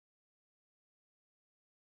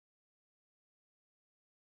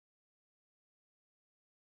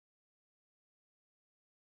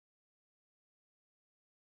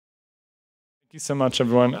Thank you so much,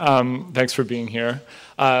 everyone. Thanks for being here.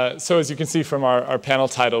 So as you can see from our panel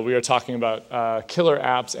title, we are talking about killer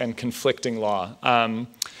apps and conflicting law.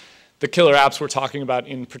 The killer apps we're talking about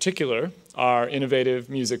in particular are innovative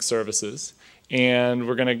music services. And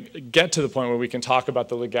we're going to get to the point where we can talk about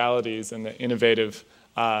the legalities and the innovative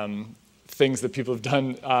things that people have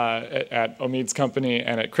done at Omid's company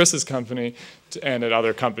and at Chris's company and at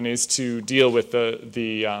other companies to deal with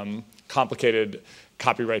the complicated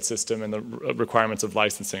copyright system and the requirements of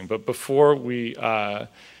licensing. But before we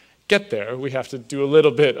get there, we have to do a little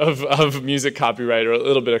bit of music copyright or a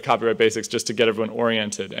little bit of copyright basics just to get everyone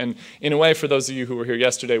oriented. And in a way, for those of you who were here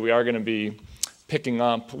yesterday, we are going to be picking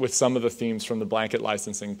up with some of the themes from the blanket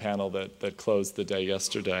licensing panel that closed the day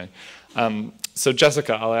yesterday. So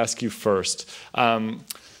Jessica, I'll ask you first.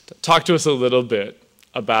 Talk to us a little bit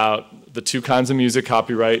about the two kinds of music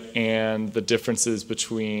copyright and the differences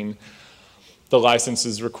between the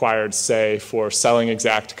licenses required, say, for selling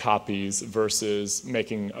exact copies versus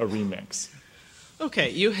making a remix. Okay,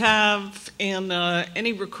 you have in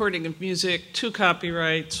any recording of music two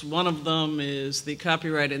copyrights. One of them is the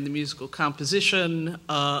copyright in the musical composition,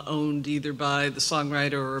 owned either by the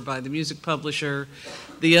songwriter or by the music publisher.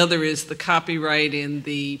 The other is the copyright in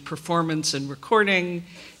the performance and recording,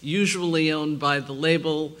 usually owned by the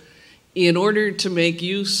label. In order to make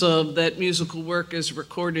use of that musical work as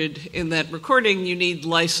recorded in that recording, you need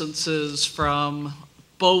licenses from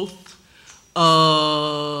both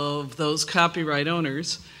of those copyright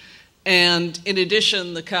owners. And in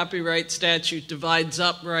addition, the copyright statute divides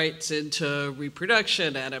up rights into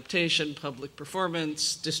reproduction, adaptation, public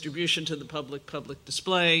performance, distribution to the public, public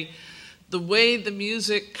display. The way the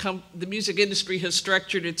music industry has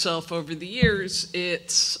structured itself over the years,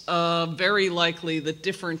 it's very likely that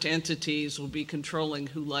different entities will be controlling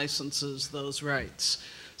who licenses those rights.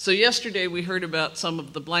 So yesterday we heard about some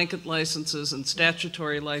of the blanket licenses and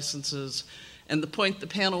statutory licenses, and the point the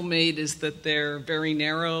panel made is that they're very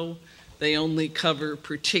narrow. They only cover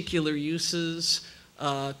particular uses,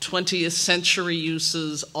 20th century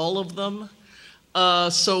uses, all of them.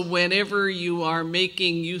 So whenever you are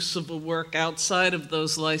making use of a work outside of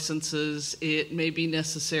those licenses, it may be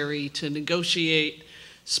necessary to negotiate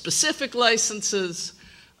specific licenses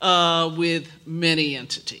with many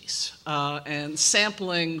entities. And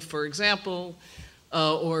sampling, for example,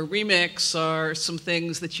 or remix are some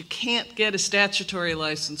things that you can't get a statutory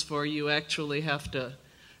license for. You actually have to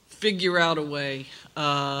figure out a way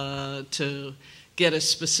to get a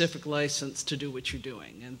specific license to do what you're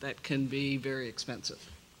doing, and that can be very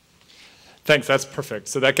expensive. Thanks, that's perfect.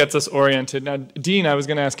 So that gets us oriented. Now, Dean, I was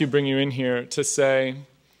going to ask you, bring you in here to say,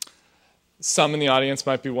 some in the audience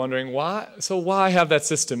might be wondering, why? So why have that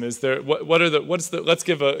system? Is there, what are the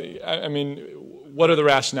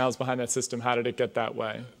rationales behind that system? How did it get that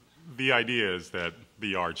way? The idea is that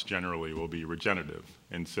the arts generally will be regenerative,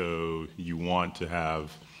 and so you want to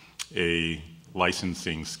have a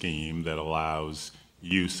licensing scheme that allows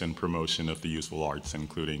use and promotion of the useful arts,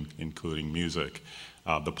 including music.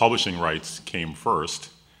 The publishing rights came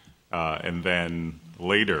first, and then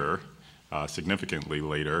later, significantly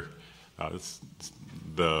later,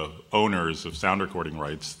 the owners of sound recording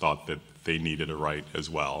rights thought that they needed a right as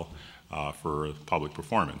well for public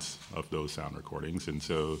performance of those sound recordings, and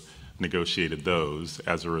so negotiated those.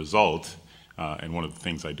 As a result, and one of the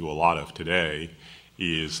things I do a lot of today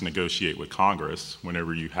is negotiate with Congress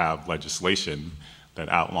whenever you have legislation that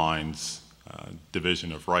outlines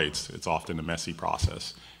division of rights. It's often a messy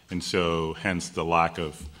process. And so hence the lack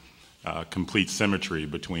of complete symmetry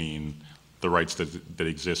between the rights that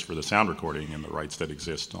exist for the sound recording and the rights that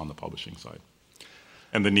exist on the publishing side.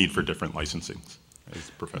 And the need for different licensing, as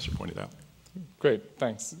the professor pointed out. Great,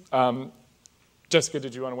 thanks. Jessica,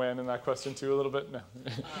 did you want to weigh in on that question too a little bit?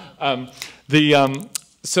 No.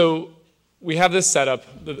 So we have this setup,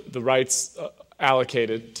 the rights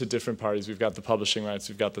allocated to different parties. We've got the publishing rights,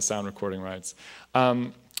 we've got the sound recording rights.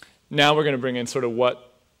 Now we're going to bring in sort of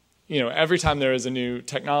what, every time there is a new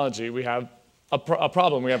technology, we have a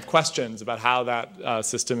problem. We have questions about how that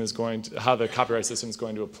system is going to, how the copyright system is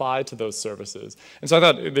going to apply to those services. And so I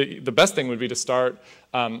thought the best thing would be to start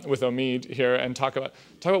with Omid here and talk about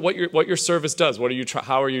what your service does.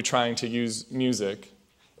 How are you trying to use music?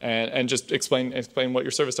 And just explain what your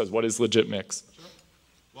service does. What is Legitmix? Sure.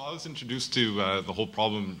 Well, I was introduced to the whole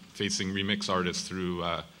problem facing remix artists through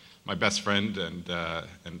my best friend and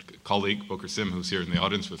colleague, Bokar Sim, who's here in the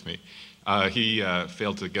audience with me. He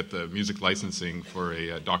failed to get the music licensing for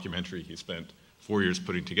a documentary he spent 4 years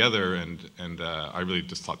putting together, and I really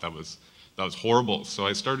just thought that was horrible. So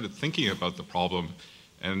I started thinking about the problem,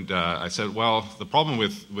 and I said, well, the problem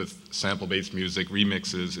with sample-based music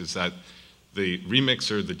remixes is that the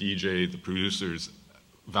remixer, the DJ, the producer's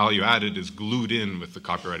value added is glued in with the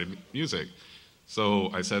copyrighted music. So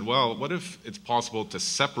I said, well, what if it's possible to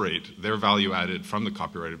separate their value added from the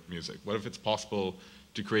copyrighted music? What if it's possible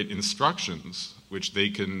to create instructions which they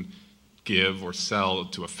can give or sell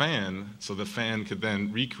to a fan, so the fan could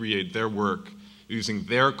then recreate their work using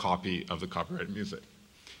their copy of the copyrighted music?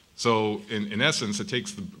 So in essence, it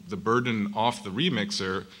takes the burden off the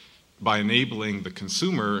remixer by enabling the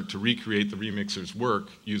consumer to recreate the remixer's work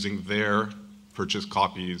using their purchased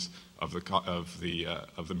copies of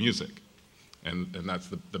the music. And that's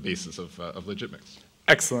the basis of Legitmix.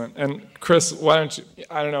 Excellent. And Chris, why don't you,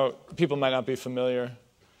 I don't know, people might not be familiar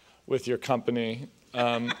with your company.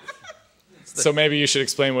 So maybe you should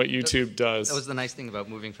explain what YouTube does. That was the nice thing about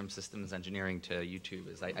moving from systems engineering to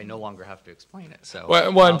YouTube, is I no longer have to explain it. So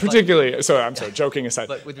well and particularly, I'm sorry, joking aside.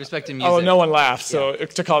 But with respect to music, oh, no one laughed, so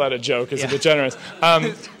to call that a joke is a bit generous.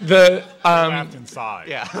 Laughed inside.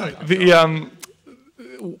 Yeah.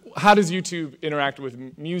 How does YouTube interact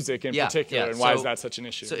with music in particular, and why is that such an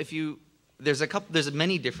issue? So there's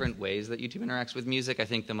many different ways that YouTube interacts with music. I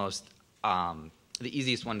think the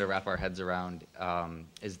easiest one to wrap our heads around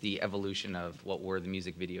is the evolution of what were the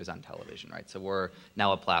music videos on television, right? So we're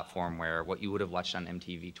now a platform where what you would have watched on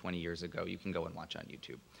MTV 20 years ago, you can go and watch on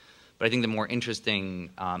YouTube. But I think the more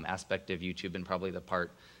interesting aspect of YouTube, and probably the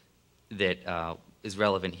part that is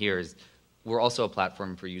relevant here, is we're also a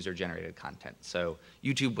platform for user-generated content. So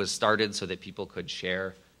YouTube was started so that people could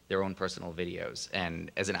share their own personal videos and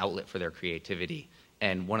as an outlet for their creativity.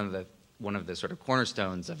 And one of the sort of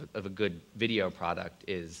cornerstones of a good video product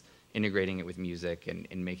is integrating it with music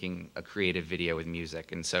and making a creative video with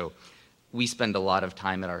music. And so we spend a lot of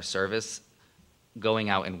time at our service going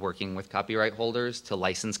out and working with copyright holders to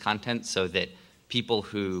license content so that people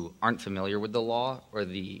who aren't familiar with the law or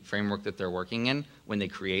the framework that they're working in, when they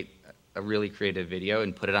create a really creative video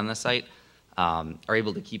and put it on the site, are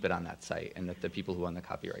able to keep it on that site, and that the people who own the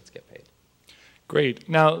copyrights get paid. Great.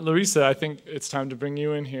 Now, Larisa, I think it's time to bring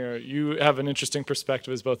you in here. You have an interesting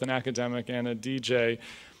perspective as both an academic and a DJ.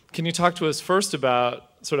 Can you talk to us first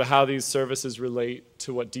about sort of how these services relate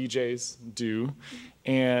to what DJs do,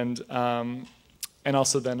 and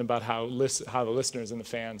also then about how the listeners and the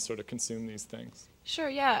fans sort of consume these things? Sure,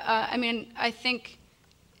 yeah. I mean, I think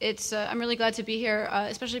it's, I'm really glad to be here,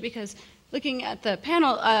 especially because looking at the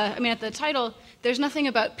panel, at the title, there's nothing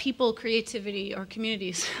about people, creativity, or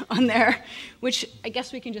communities on there, which I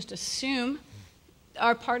guess we can just assume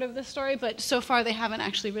are part of the story, but so far they haven't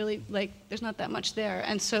actually really, there's not that much there.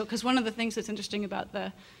 And so, because one of the things that's interesting about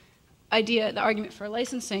the argument for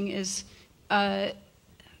licensing is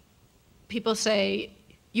people say,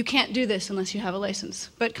 you can't do this unless you have a license.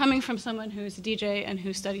 But coming from someone who's a DJ and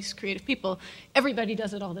who studies creative people, everybody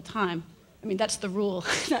does it all the time. I mean, that's the rule,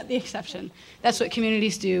 not the exception. That's what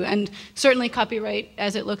communities do. And certainly copyright,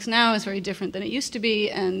 as it looks now, is very different than it used to be,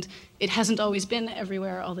 and it hasn't always been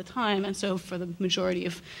everywhere all the time. And so for the majority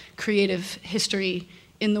of creative history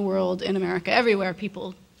in the world, in America, everywhere,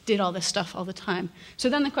 people did all this stuff all the time. So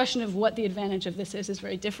then the question of what the advantage of this is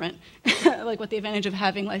very different. Like what the advantage of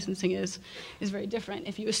having licensing is very different.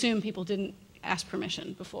 If you assume people didn't ask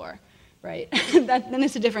permission before, right? Then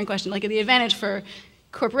it's a different question. Like the advantage for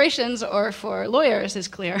corporations or for lawyers is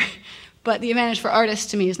clear, but the advantage for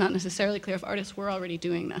artists to me is not necessarily clear if artists were already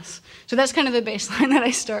doing this. So that's kind of the baseline that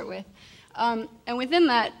I start with. And within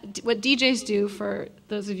that, what DJs do, for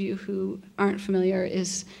those of you who aren't familiar,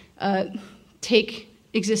 is take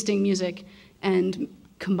existing music and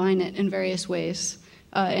combine it in various ways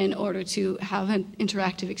in order to have an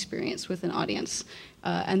interactive experience with an audience.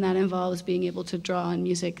 And that involves being able to draw on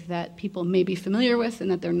music that people may be familiar with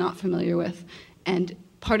and that they're not familiar with. And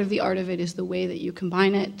part of the art of it is the way that you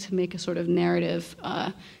combine it to make a sort of narrative,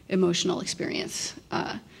 emotional experience.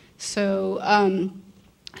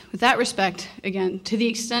 With that respect, again, to the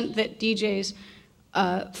extent that DJs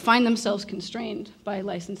find themselves constrained by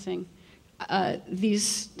licensing,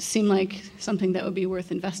 these seem like something that would be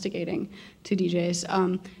worth investigating to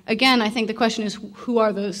DJs. Again, I think the question is, who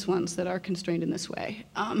are those ones that are constrained in this way?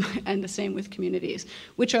 And the same with communities.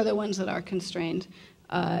 Which are the ones that are constrained?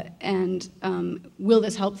 And will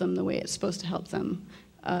this help them the way it's supposed to help them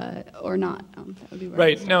or not? That would be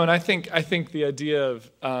right. No, and I think the idea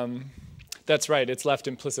of that's right. It's left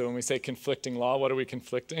implicit when we say conflicting law. What are we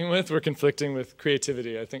conflicting with? We're conflicting with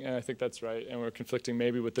creativity. I think that's right, and we're conflicting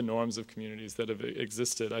maybe with the norms of communities that have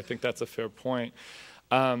existed. I think that's a fair point.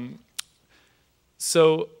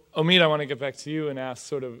 So, Omid, I want to get back to you and ask,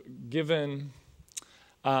 sort of, given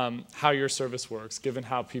how your service works, given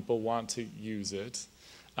how people want to use it,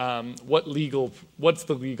 what's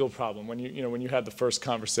the legal problem when when you had the first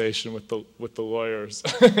conversation with the lawyers?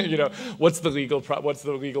 What's the legal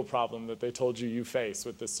problem that they told you face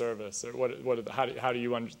with this service, or how do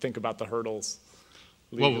you think about the hurdles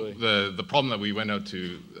legally? Well, the problem that we went out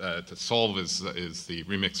to solve is the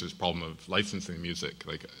remixer's problem of licensing music.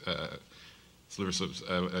 Like as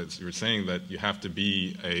you were saying, that you have to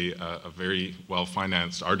be a very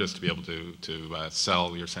well-financed artist to be able to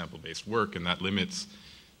sell your sample-based work, and that limits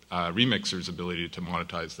remixers' ability to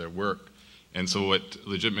monetize their work. And so what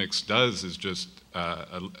Legitmix does is just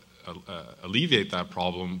alleviate that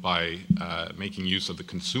problem by making use of the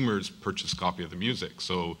consumer's purchased copy of the music.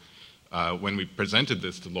 So when we presented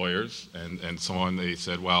this to lawyers and so on, they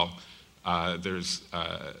said, well,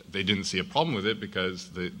 they didn't see a problem with it because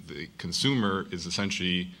the consumer is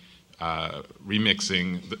essentially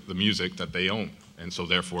remixing the music that they own. And so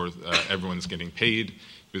therefore, everyone's getting paid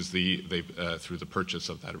because through the purchase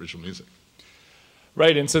of that original music.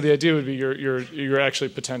 Right, and so the idea would be you're actually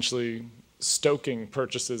potentially stoking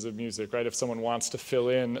purchases of music, right? If someone wants to fill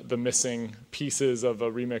in the missing pieces of a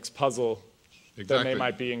remix puzzle, then they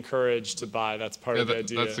might be encouraged to buy. That's part of the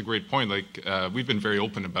idea. That's a great point. Like we've been very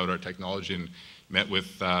open about our technology, and I've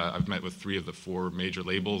met with 3 of the 4 major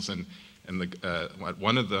labels, and at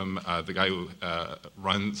one of them, the guy who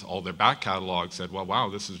runs all their back catalog said, well, wow,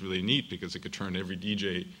 this is really neat because it could turn every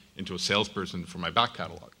DJ into a salesperson for my back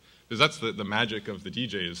catalog. Because that's the magic of the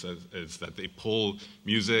DJ is that they pull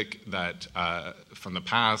music that from the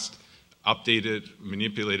past, update it,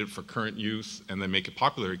 manipulate it for current use, and then make it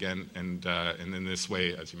popular again. And in this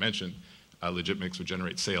way, as you mentioned, Legitmix would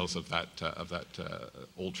generate sales of that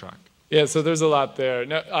old track. Yeah, so there's a lot there.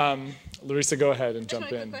 Now, Larisa, go ahead and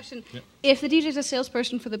jump in. Question. Yeah. If the DJ is a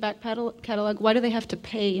salesperson for the back catalog, why do they have to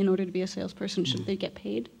pay in order to be a salesperson? Shouldn't they get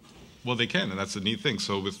paid? Well, they can, and that's the neat thing.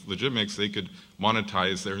 So with Legitmix, they could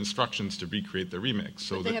monetize their instructions to recreate their remix.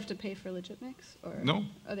 So but they have to pay for Legitmix? Or? No.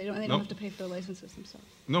 Oh, they don't have to pay for the licenses themselves?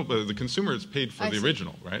 No, but the consumer is paid for the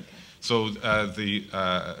original, right? Okay. So the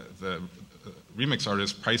remix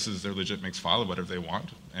artist prices their Legitmix file, whatever they want,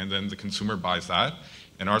 and then the consumer buys that.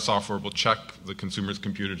 And our software will check the consumer's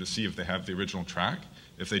computer to see if they have the original track.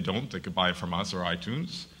 If they don't, they could buy it from us or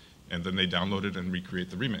iTunes, and then they download it and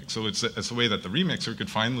recreate the remix. So it's a way that the remixer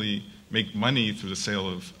could finally make money through the sale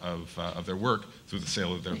of their work, through the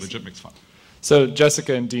sale of their Legitmix file. So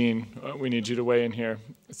Jessica and Dean, we need you to weigh in here.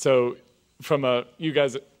 So you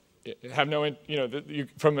guys have no,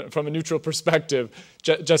 from a neutral perspective,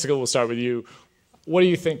 Jessica, we'll start with you. What do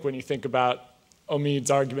you think when you think about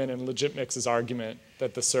Omid's argument and Legitmix's argument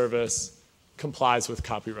that the service complies with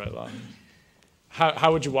copyright law?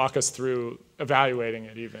 How would you walk us through evaluating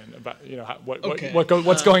it, even about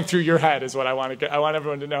what's going through your head is what I want to get. I want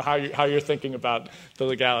everyone to know how you're thinking about the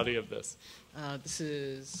legality of this. This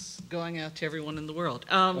is going out to everyone in the world.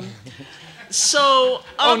 So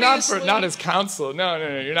obviously, not as counsel.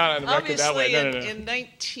 No, you're not on the record that way. No. In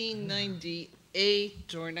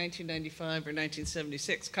 1998 or 1995 or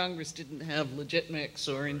 1976, Congress didn't have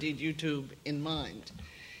Legitmix or indeed YouTube in mind.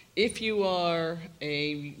 If you are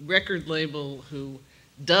a record label who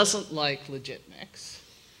doesn't like Legitmix,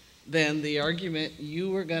 then the argument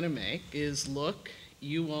you are going to make is, look,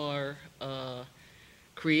 you are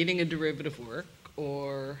creating a derivative work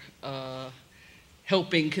or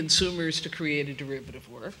helping consumers to create a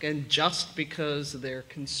derivative work, and just because they're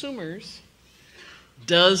consumers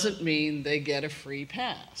doesn't mean they get a free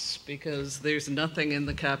pass, because there's nothing in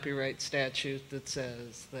the copyright statute that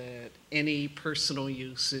says that any personal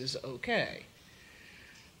use is okay.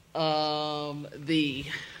 The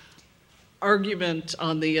argument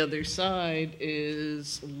on the other side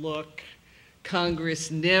is, look, Congress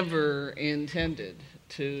never intended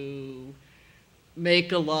to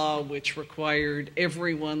make a law which required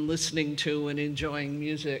everyone listening to and enjoying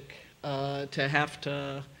music to have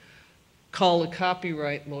to call a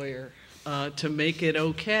copyright lawyer to make it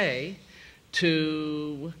okay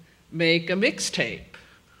to make a mixtape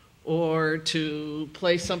or to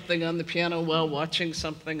play something on the piano while watching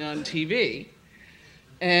something on TV.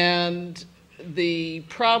 And the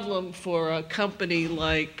problem for a company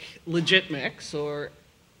like Legitmix or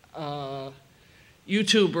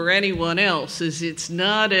YouTube or anyone else is it's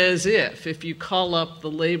not as if you call up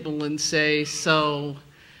the label and say, so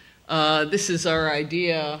this is our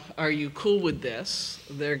idea, are you cool with this?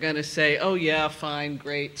 They're going to say, oh yeah, fine,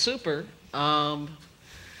 great, super.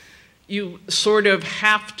 You sort of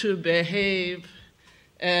have to behave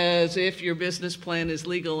as if your business plan is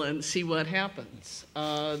legal and see what happens.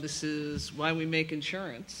 This is why we make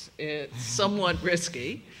insurance. It's somewhat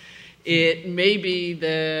risky. It may be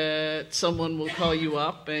that someone will call you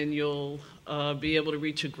up and you'll be able to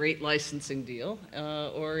reach a great licensing deal,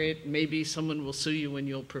 or it may be someone will sue you and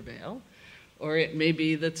you'll prevail, or it may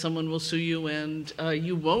be that someone will sue you and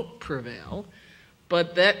you won't prevail.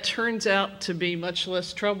 But that turns out to be much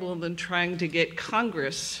less trouble than trying to get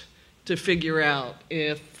Congress to figure out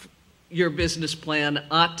if your business plan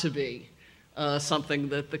ought to be something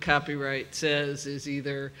that the copyright says is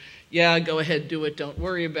either, yeah, go ahead, do it, don't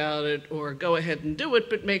worry about it, or go ahead and do it,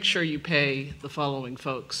 but make sure you pay the following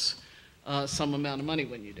folks some amount of money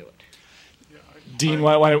when you do it. Yeah, Dean,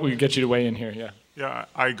 why don't we get you to weigh in here? Yeah. Yeah,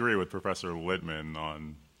 I agree with Professor Litman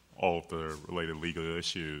on all of the related legal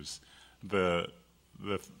issues.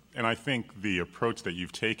 And I think the approach that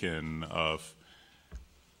you've taken of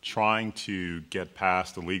trying to get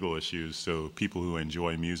past the legal issues so people who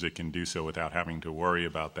enjoy music can do so without having to worry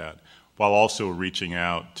about that, while also reaching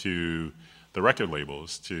out to the record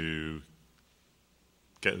labels to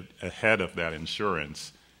get ahead of that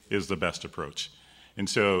insurance, is the best approach. And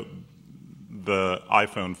so the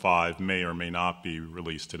iPhone 5 may or may not be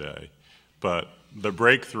released today, but the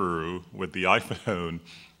breakthrough with the iPhone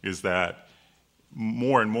is that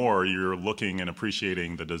more and more you're looking and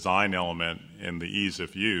appreciating the design element and the ease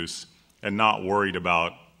of use and not worried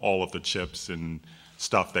about all of the chips and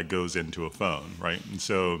stuff that goes into a phone, right? And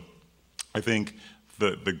so I think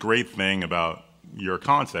the great thing about your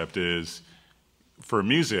concept is for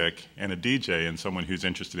music and a DJ and someone who's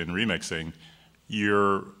interested in remixing,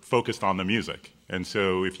 you're focused on the music. And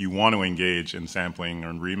so if you want to engage in sampling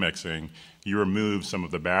and remixing, you remove some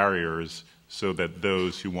of the barriers so that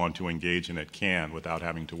those who want to engage in it can without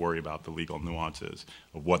having to worry about the legal nuances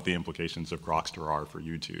of what the implications of Grokster are for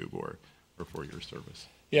YouTube or for your service.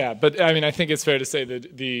 Yeah, but I mean, I think it's fair to say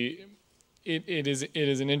that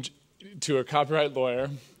to a copyright lawyer,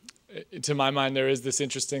 to my mind, there is this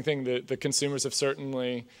interesting thing that the consumers have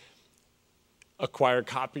certainly acquired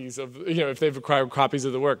copies of, if they've acquired copies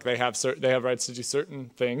of the work, they have rights to do certain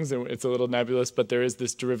things, and it's a little nebulous, but there is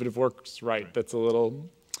this derivative works right that's a little,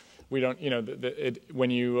 we don't, when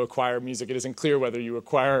you acquire music, it isn't clear whether you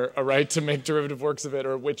acquire a right to make derivative works of it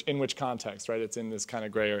or in which context, right? It's in this kind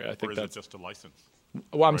of gray area. I think or is it just a license?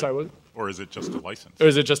 Well, I'm sorry, what? Or is it just a license? Or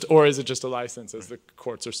is it just a license, as the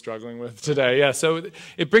courts are struggling with today? Yeah, so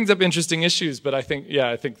it brings up interesting issues, but I think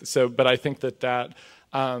that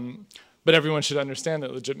but everyone should understand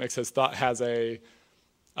that Legitmix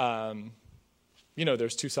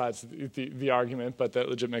there's two sides to the argument, but that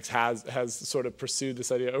Legitmix has sort of pursued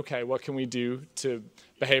this idea, okay, what can we do to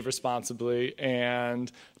behave responsibly,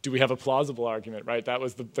 and do we have a plausible argument, right? That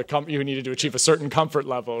was you needed to achieve a certain comfort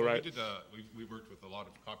level, right? We worked with a lot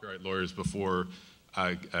of copyright lawyers before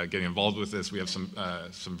getting involved with this. We have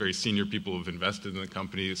some very senior people who've invested in the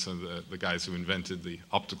company. Some of the guys who invented the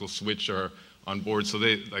optical switch are on board. So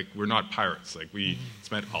we're not pirates. We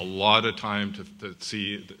spent a lot of time to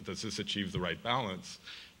see, does this achieve the right balance,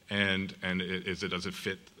 and does it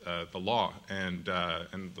fit the law? And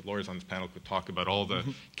the lawyers on this panel could talk about all the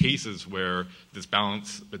cases where this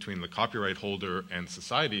balance between the copyright holder and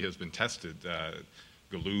society has been tested.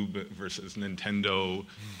 Galoob versus Nintendo,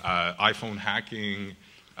 iPhone hacking,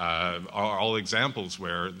 are all examples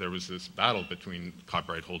where there was this battle between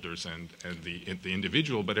copyright holders and the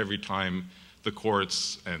individual, but every time the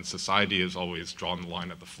courts and society has always drawn the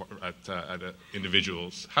line at an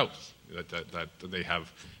individual's house, that they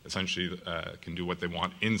have essentially can do what they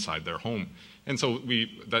want inside their home. And so to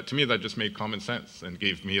me, that just made common sense and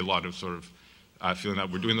gave me a lot of sort of feeling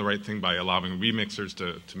that we're doing the right thing by allowing remixers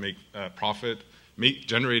to make profit,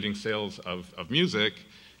 generating sales of music,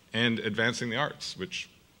 and advancing the arts, which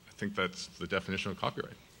I think that's the definition of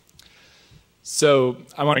copyright. So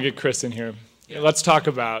I want to get Chris in here. Yeah. Let's talk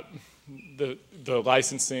about the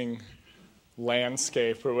licensing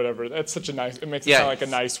landscape or whatever. That's such a nice, it makes it sound like a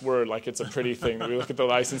nice word, like it's a pretty thing. We look at the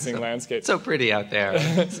licensing landscape. So pretty out there.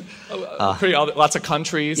 Lots of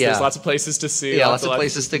countries, there's lots of places to see. Yeah, lots of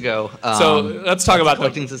places to go. So let's talk about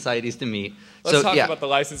collecting societies to meet. Let's talk about the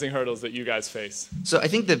licensing hurdles that you guys face. So I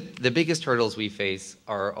think the biggest hurdles we face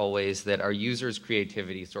are always that our users'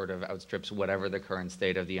 creativity sort of outstrips whatever the current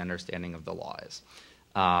state of the understanding of the law is.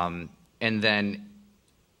 And then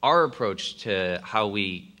our approach to how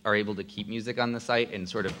we are able to keep music on the site and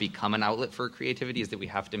sort of become an outlet for creativity is that we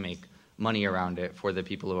have to make money around it for the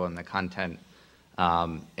people who own the content.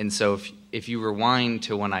 And so if you rewind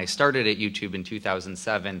to when I started at YouTube in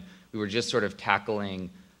 2007, we were just sort of tackling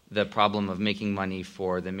the problem of making money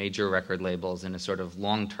for the major record labels in a sort of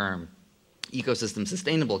long-term ecosystem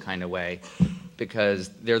sustainable kind of way, because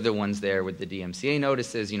they're the ones there with the DMCA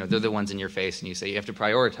notices, they're the ones in your face, and you say you have to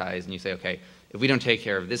prioritize, and you say, okay, if we don't take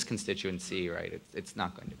care of this constituency, right, it's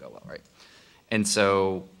not going to go well, right? And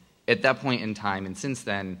so at that point in time, and since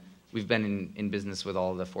then, we've been in business with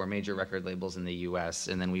all the 4 major record labels in the US,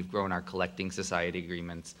 and then we've grown our collecting society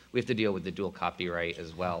agreements. We have to deal with the dual copyright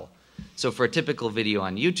as well. So for a typical video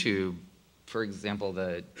on YouTube, for example,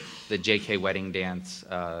 the JK wedding dance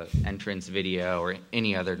entrance video or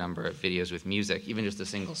any other number of videos with music, even just a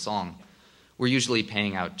single song, we're usually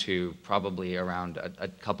paying out to probably around a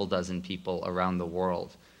couple dozen people around the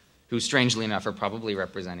world who, strangely enough, are probably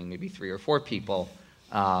representing maybe 3 or 4 people.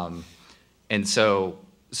 And so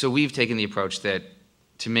we've taken the approach that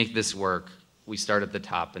to make this work, we start at the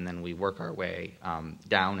top and then we work our way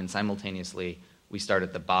down, and simultaneously we start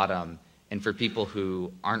at the bottom. And for people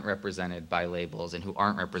who aren't represented by labels and who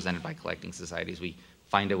aren't represented by collecting societies, we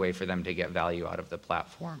find a way for them to get value out of the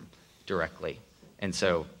platform directly. And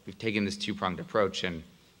so we've taken this 2-pronged approach, and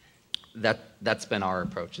that's been our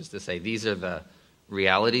approach, is to say these are the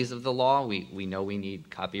realities of the law. We know we need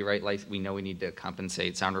copyright, we know we need to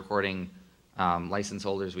compensate sound recording license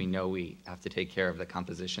holders. We know we have to take care of the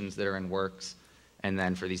compositions that are in works. And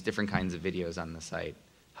then for these different kinds of videos on the site,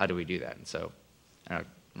 how do we do that? And so I'm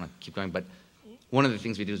going to keep going, but one of the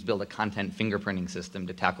things we do is build a content fingerprinting system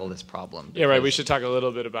to tackle this problem. Yeah, right. We should talk a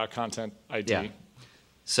little bit about content ID. Yeah.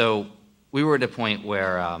 So we were at a point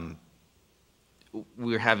where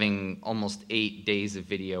we were having almost 8 days of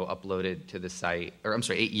video uploaded to the site, or I'm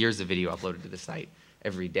sorry, 8 years of video uploaded to the site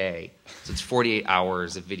every day. So it's 48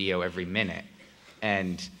 hours of video every minute.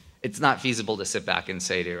 And it's not feasible to sit back and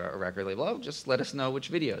say to a record label, oh, just let us know which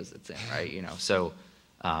videos it's in, right? You know, so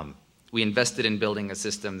we invested in building a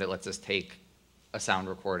system that lets us take a sound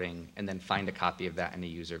recording and then find a copy of that in a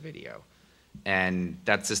user video. And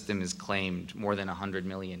that system has claimed more than 100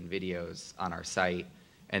 million videos on our site.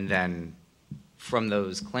 And then from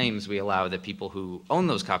those claims, we allow the people who own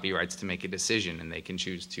those copyrights to make a decision, and they can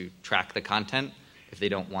choose to track the content. If they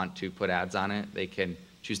don't want to put ads on it, they can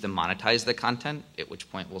choose to monetize the content, at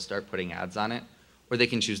which point we'll start putting ads on it, or they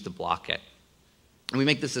can choose to block it. And we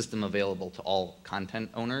make the system available to all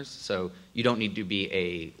content owners, so you don't need to be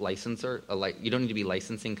a licensor, you don't need to be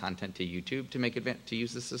licensing content to YouTube to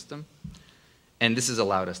use the system. And this has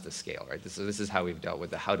allowed us to scale, right? This is how we've dealt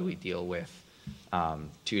with it. How do we deal with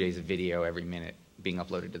 2 days of video every minute being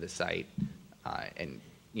uploaded to the site? And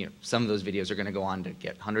you know, some of those videos are going to go on to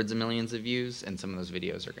get hundreds of millions of views, and some of those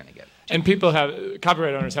videos are going to get. And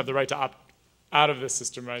copyright owners have the right to opt out of this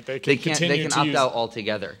system, right? They can opt out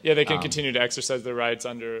altogether. Yeah, they can continue to exercise their rights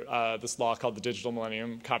under this law called the Digital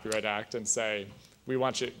Millennium Copyright Act, and say, we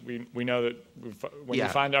want you. We know that when you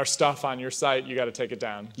find our stuff on your site, you got to take it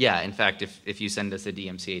down. Yeah, in fact, if you send us a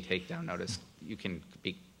DMCA takedown notice, you can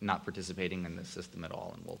be not participating in the system at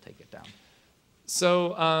all, and we'll take it down. So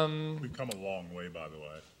we've come a long way, by the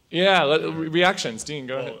way. Yeah, reactions. Dean,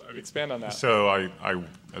 go ahead. Expand on that. So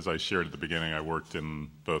as I shared at the beginning, I worked in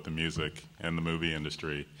both the music and the movie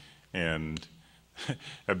industry, and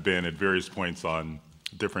have been at various points on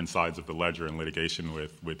different sides of the ledger in litigation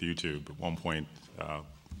with YouTube. At one point,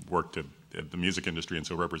 worked at the music industry, and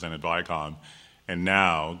so represented Viacom. And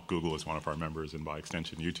now Google is one of our members, and by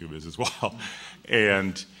extension YouTube is as well.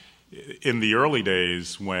 And in the early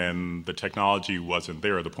days, when the technology wasn't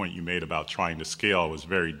there, the point you made about trying to scale was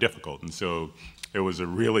very difficult. And so it was a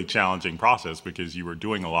really challenging process, because you were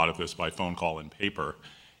doing a lot of this by phone call and paper.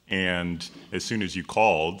 And as soon as you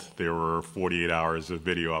called, there were 48 hours of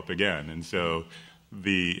video up again. And so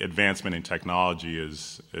the advancement in technology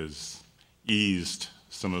has eased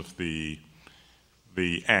some of the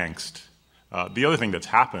angst. The other thing that's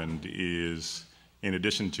happened is, in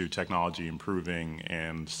addition to technology improving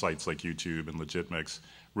and sites like YouTube and Legitmix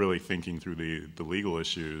really thinking through the legal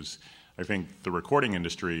issues, I think the recording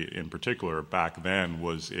industry in particular back then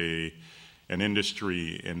was an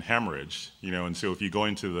industry in hemorrhage, you know. And so if you go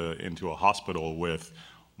into a hospital with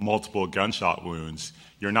multiple gunshot wounds,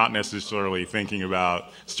 you're not necessarily thinking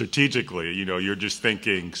about strategically, you know, you're just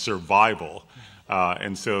thinking survival.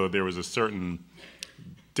 And so there was a certain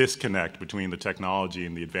disconnect between the technology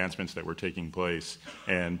and the advancements that were taking place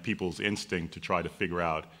and people's instinct to try to figure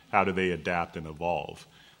out how do they adapt and evolve.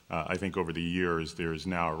 I think over the years there's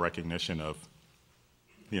now a recognition of,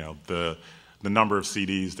 you know, the number of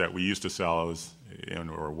CDs that we used to sell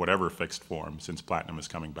or whatever fixed form, since platinum is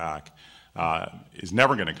coming back, is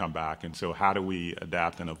never going to come back. And so how do we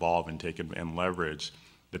adapt and evolve and take and leverage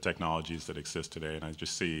the technologies that exist today? And I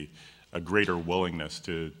just see a greater willingness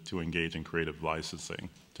to engage in creative licensing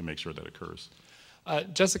to make sure that occurs.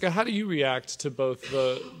 Jessica, how do you react to both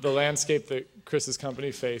the landscape that Chris's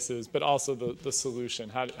company faces, but also the solution?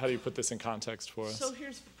 How do you put this in context for us? So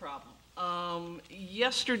here's the problem.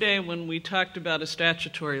 Yesterday, when we talked about a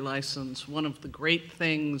statutory license, one of the great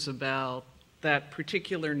things about that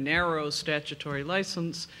particular narrow statutory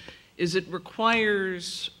license is it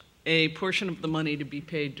requires a portion of the money to be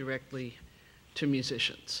paid directly to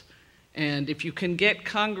musicians. And if you can get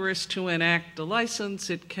Congress to enact a license,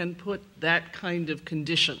 it can put that kind of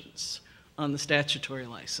conditions on the statutory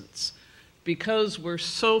license. Because we're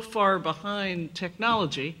so far behind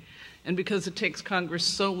technology, and because it takes Congress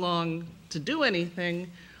so long to do anything,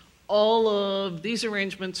 all of these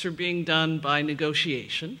arrangements are being done by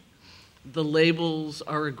negotiation. The labels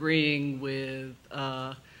are agreeing with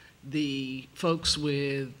the folks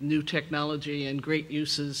with new technology and great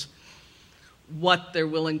uses what they're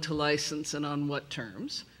willing to license and on what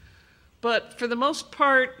terms. But for the most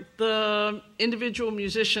part, the individual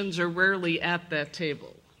musicians are rarely at that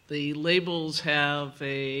table. The labels have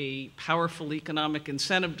a powerful economic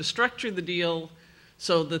incentive to structure the deal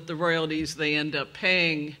so that the royalties they end up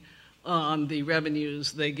paying on the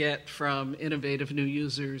revenues they get from innovative new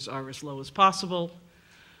users are as low as possible.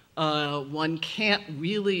 One can't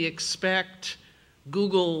really expect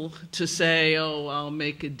Google to say, oh, I'll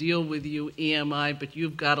make a deal with you, EMI, but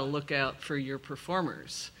you've got to look out for your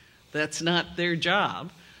performers. That's not their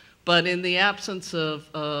job. But in the absence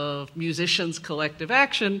of musicians' collective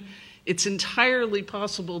action, it's entirely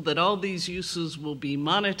possible that all these uses will be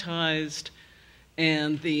monetized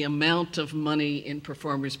and the amount of money in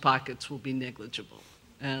performers' pockets will be negligible.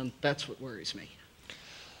 And that's what worries me.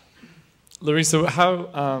 Larisa,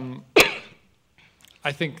 how,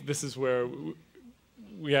 I think this is where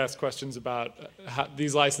we ask questions about how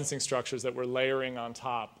these licensing structures that we're layering on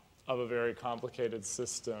top of a very complicated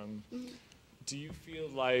system. Do you feel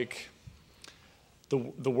like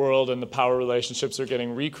the world and the power relationships are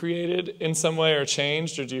getting recreated in some way or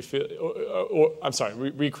changed, or do you feel, I'm sorry,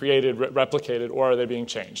 recreated, replicated, or are they being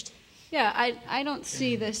changed? Yeah, I don't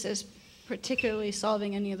see this as particularly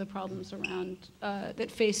solving any of the problems around that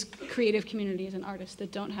face creative communities and artists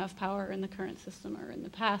that don't have power in the current system or in the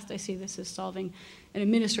past. I see this as solving an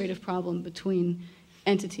administrative problem between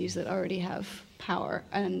entities that already have power.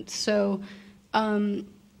 And so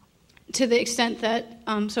to the extent that,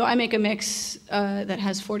 so I make a mix that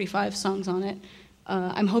has 45 songs on it.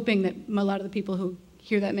 I'm hoping that a lot of the people who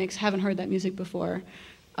hear that mix haven't heard that music before.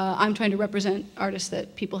 I'm trying to represent artists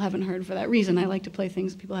that people haven't heard for that reason. I like to play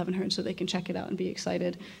things that people haven't heard so they can check it out and be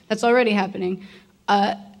excited. That's already happening.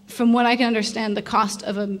 From what I can understand, the cost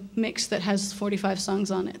of a mix that has 45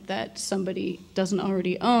 songs on it that somebody doesn't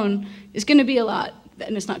already own is going to be a lot,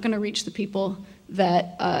 and it's not going to reach the people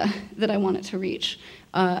that, that I want it to reach.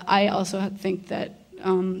 I also think that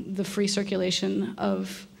the free circulation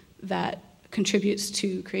of that contributes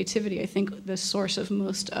to creativity. I think the source of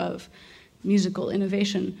most of musical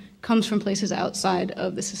innovation comes from places outside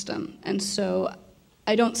of the system. And so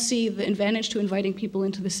I don't see the advantage to inviting people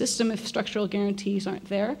into the system if structural guarantees aren't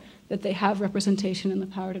there, that they have representation and the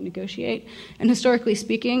power to negotiate. And historically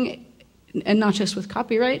speaking, and not just with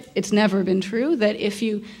copyright, it's never been true that if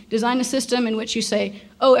you design a system in which you say,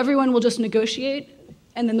 oh, everyone will just negotiate,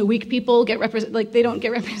 and then the weak people get they don't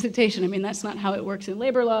get representation. I mean, that's not how it works in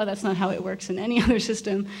labor law, that's not how it works in any other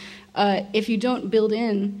system. If you don't build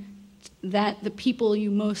in that the people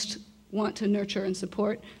you most want to nurture and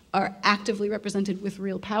support are actively represented with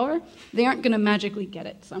real power, they aren't going to magically get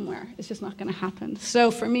it somewhere. It's just not going to happen.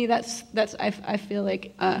 So for me, I feel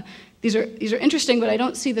like these are interesting, but I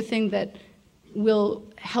don't see the thing that will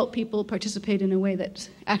help people participate in a way that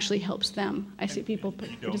actually helps them. I see people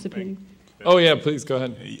participating. Oh yeah, please go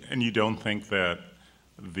ahead. And you don't think that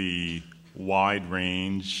the wide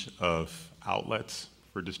range of outlets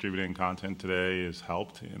for distributing content today is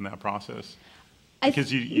helped in that process?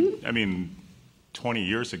 Because I mean, 20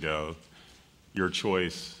 years ago, your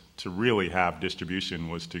choice to really have distribution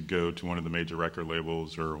was to go to one of the major record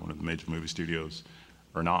labels or one of the major movie studios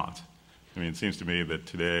or not. I mean, it seems to me that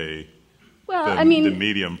today, the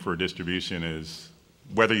medium for distribution is,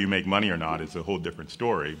 whether you make money or not is a whole different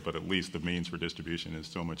story, but at least the means for distribution is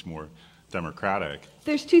so much more democratic.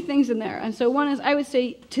 There's two things in there. And so one is, I would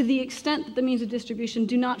say, to the extent that the means of distribution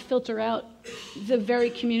do not filter out the very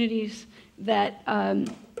communities that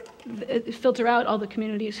filter out all the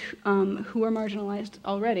communities who are marginalized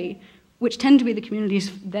already, which tend to be the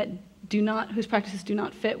communities that whose practices do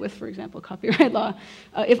not fit with, for example, copyright law.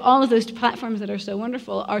 If all of those platforms that are so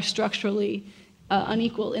wonderful are structurally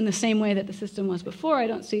unequal in the same way that the system was before, I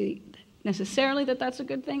don't see necessarily that that's a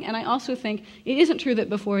good thing. And I also think it isn't true that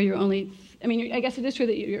before I guess it is true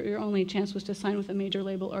that your only chance was to sign with a major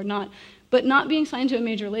label or not, but not being signed to a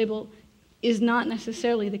major label is not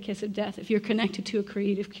necessarily the kiss of death if you're connected to a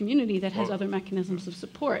creative community that has other mechanisms of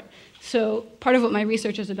support. So part of what my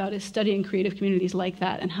research is about is studying creative communities like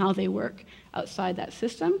that and how they work outside that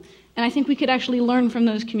system. And I think we could actually learn from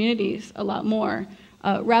those communities a lot more,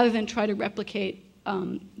 rather than try to replicate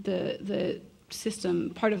the system,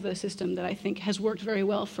 part of the system that I think has worked very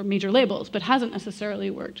well for major labels, but hasn't necessarily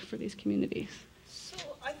worked for these communities. So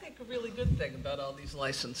I think a really good thing about all these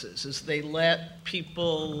licenses is they let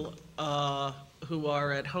people who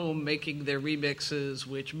are at home making their remixes,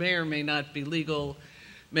 which may or may not be legal,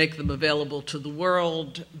 make them available to the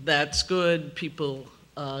world. That's good. People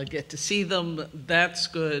get to see them. That's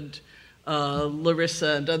good.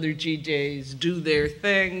 Larisa and other DJs do their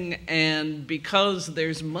thing, and because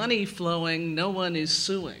there's money flowing, no one is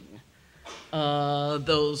suing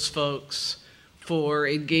those folks for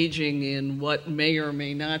engaging in what may or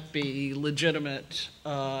may not be legitimate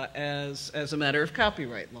as a matter of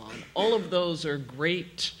copyright law. And all of those are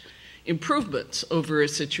great improvements over a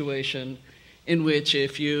situation in which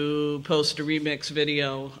if you post a remix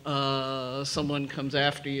video, someone comes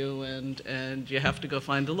after you and you have to go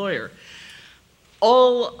find a lawyer.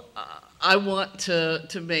 All I want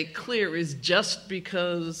to make clear is just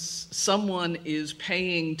because someone is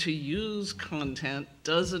paying to use content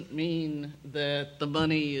doesn't mean that the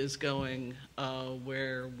money is going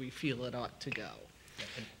where we feel it ought to go.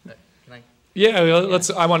 Can I? Yeah,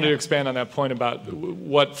 I wanted to expand on that point about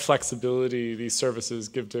what flexibility these services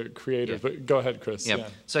give to creators. But go ahead, Chris. Yeah.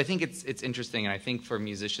 So I think it's interesting, and I think for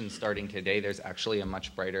musicians starting today, there's actually a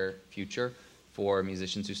much brighter future for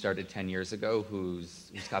musicians who started 10 years ago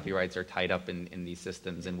whose copyrights are tied up in these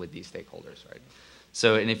systems and with these stakeholders, right?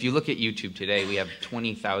 So, and if you look at YouTube today, we have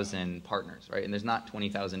 20,000 partners, right? And there's not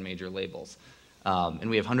 20,000 major labels. And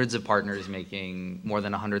we have hundreds of partners making more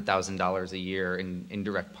than $100,000 a year in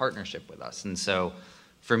direct partnership with us. And so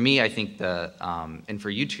for me, I think and for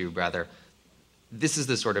YouTube rather, this is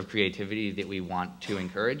the sort of creativity that we want to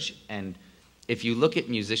encourage. And if you look at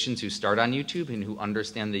musicians who start on YouTube and who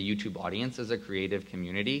understand the YouTube audience as a creative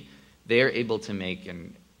community, they are able to make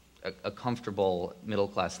a comfortable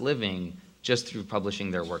middle-class living just through publishing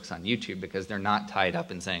their works on YouTube, because they're not tied up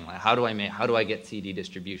in saying, like, how do I get CD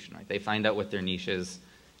distribution? Right? They find out what their niche is,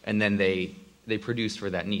 and then they produce for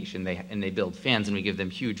that niche, and they build fans, and we give them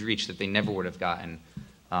huge reach that they never would have gotten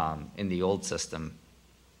in the old system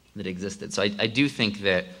that existed. So I do think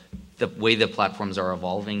that the way the platforms are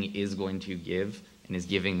evolving is going to give and is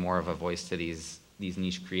giving more of a voice to these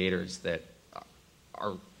niche creators that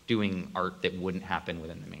are doing art that wouldn't happen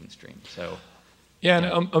within the mainstream. So. Yeah,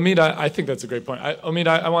 and Omid, I think that's a great point. Omid,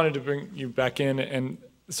 I wanted to bring you back in and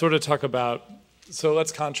sort of talk about, so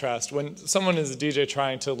let's contrast. When someone is a DJ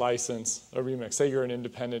trying to license a remix, say you're an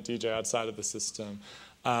independent DJ outside of the system,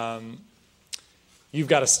 you've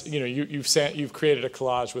got you've created a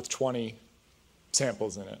collage with 20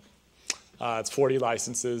 samples in it. It's 40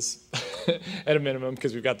 licenses at a minimum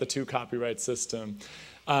because we've got the 2 copyright system.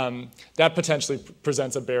 That potentially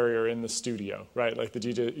presents a barrier in the studio, right? Like the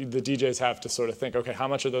DJs have to sort of think, okay, how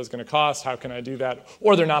much are those going to cost? How can I do that?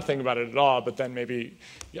 Or they're not thinking about it at all, but then maybe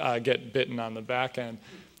get bitten on the back end.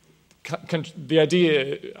 The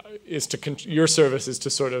idea is your service is to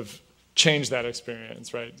sort of change that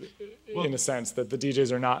experience, right? Well, in a sense that the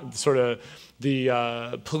DJs are not sort of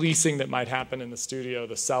the policing that might happen in the studio,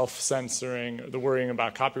 the self-censoring, the worrying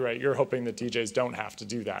about copyright. You're hoping that DJs don't have to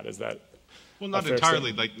do that. Is that? Well, not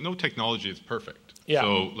entirely. Like, no technology is perfect. Yeah.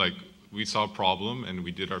 So, like, we saw a problem and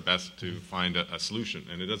we did our best to find a solution.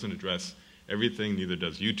 And it doesn't address everything. Neither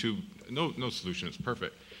does YouTube. No solution is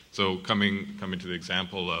perfect. So, coming to the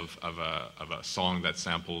example of a song that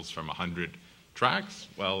samples from 100 tracks,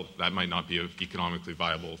 well, that might not be an economically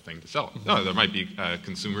viable thing to sell. No, there might be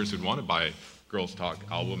consumers who'd want to buy Girls Talk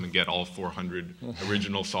album and get all 400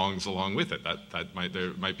 original songs along with it.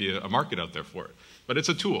 There might be a market out there for it. But it's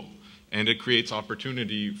a tool. And it creates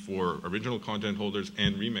opportunity for original content holders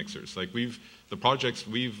and remixers. Like the projects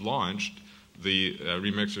we've launched, the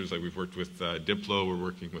remixers, like we've worked with Diplo, we're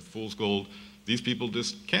working with Fool's Gold. These people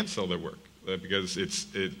just can't sell their work because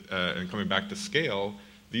and coming back to scale,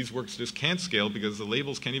 these works just can't scale because the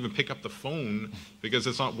labels can't even pick up the phone because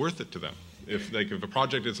it's not worth it to them. If a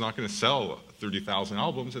project is not going to sell 30,000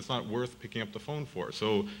 albums, it's not worth picking up the phone for.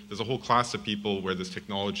 So there's a whole class of people where this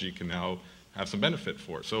technology can now have some benefit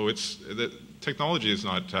for. So the technology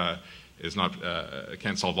can't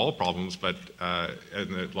solve all problems, but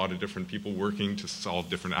and a lot of different people working to solve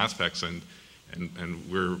different aspects, and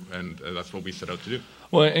that's what we set out to do.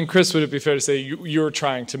 Well, and Chris, would it be fair to say you're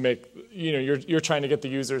trying to make, you're trying to get the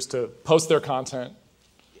users to post their content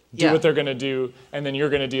do what they're going to do, and then you're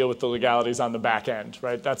going to deal with the legalities on the back end,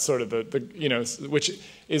 right? That's sort of the you know, which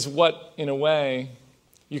is what, in a way,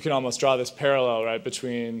 you can almost draw this parallel, right,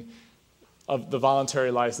 between of the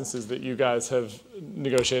voluntary licenses that you guys have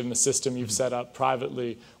negotiated in the system you've set up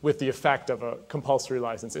privately with the effect of a compulsory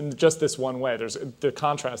license in just this one way. There's the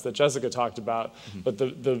contrast that Jessica talked about, but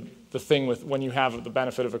the thing with when you have the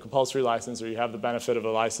benefit of a compulsory license or you have the benefit of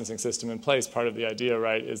a licensing system in place, part of the idea,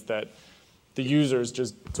 right, is that the users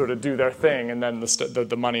just sort of do their thing, and then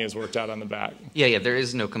the money is worked out on the back. Yeah, there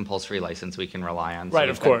is no compulsory license we can rely on. So right,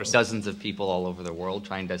 of course. Dozens of people all over the world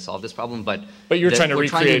trying to solve this problem, but you're trying to we're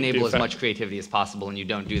trying to enable as much creativity as possible, and you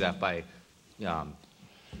don't do that by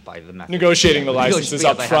the method. Negotiating the licenses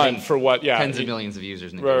up front for what, tens of millions of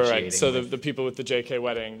users negotiating. Right. So the people with the JK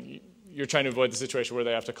wedding, you're trying to avoid the situation where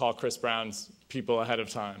they have to call Chris Brown's people ahead of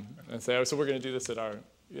time and say, oh, so we're going to do this at our,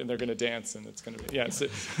 and they're going to dance, and it's going to be, yeah. So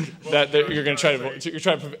you're going to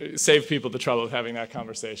try to save people the trouble of having that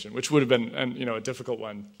conversation, which would have been, a difficult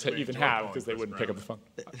one to even have because they wouldn't pick up the phone.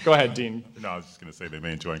 Go ahead, Dean. No, I was just going to say they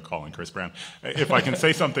may enjoy calling Chris Brown. If I can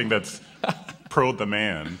say something that's pro the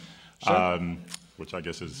man, sure. Which I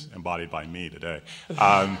guess is embodied by me today.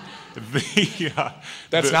 That's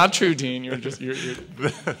not true, Dean. You're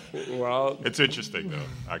well. It's interesting, though,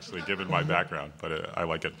 actually, given my background, but I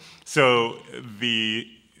like it. So the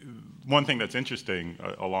one thing that's interesting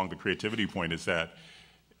along the creativity point is that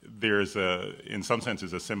there's in some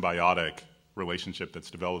senses, a symbiotic relationship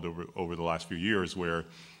that's developed over the last few years where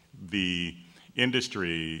the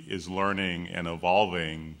industry is learning and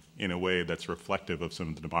evolving in a way that's reflective of some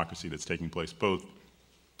of the democracy that's taking place. Both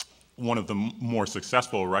one of the more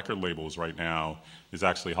successful record labels right now is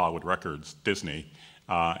actually Hollywood Records, Disney,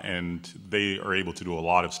 and they are able to do a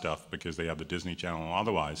lot of stuff because they have the Disney Channel and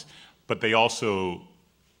otherwise, but they also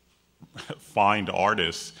find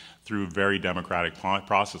artists through very democratic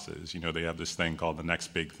processes. They have this thing called the next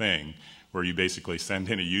big thing, where you basically send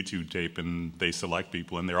in a YouTube tape and they select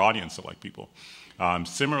people and their audience select people.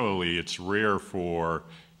 Similarly, it's rare for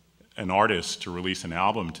an artist to release an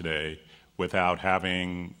album today without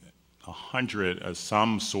having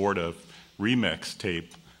some sort of remix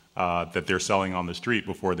tape that they're selling on the street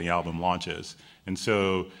before the album launches. And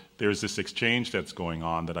so there's this exchange that's going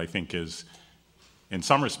on that I think is, in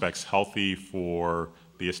some respects, healthy for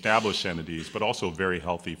the established entities, but also very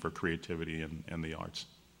healthy for creativity and the arts.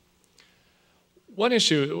 One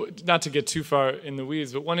issue, not to get too far in the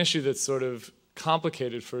weeds, but one issue that's sort of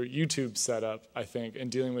complicated for YouTube setup, I think, and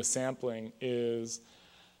dealing with sampling is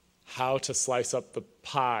how to slice up the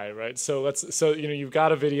pie, right? So you've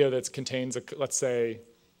got a video that contains, let's say,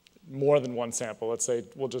 more than one sample. Let's say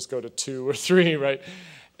we'll just go to 2 or 3, right?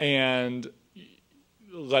 And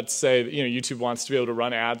let's say YouTube wants to be able to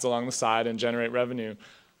run ads along the side and generate revenue.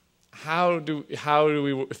 How do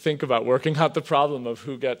we think about working out the problem of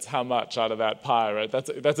who gets how much out of that pie, right?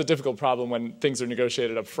 That's a difficult problem when things are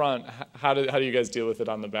negotiated up front. How do you guys deal with it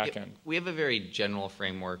on the back end? We have a very general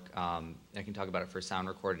framework. I can talk about it for sound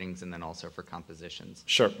recordings and then also for compositions.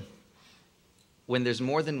 Sure. When there's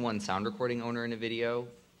more than one sound recording owner in a video,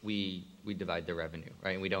 we divide the revenue,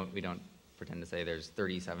 right? And we don't pretend to say there's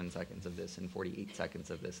 37 seconds of this and 48 seconds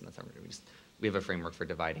of this in the sound recording. We have a framework for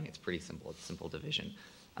dividing. It's pretty simple. It's simple division.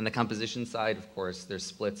 On the composition side, of course, there's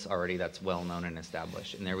splits already that's well known and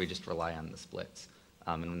established, and there we just rely on the splits.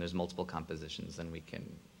 And when there's multiple compositions, then we can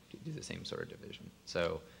do the same sort of division.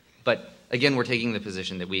 So, but again, we're taking the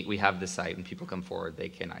position that we have the site and people come forward, they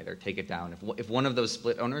can either take it down. If one of those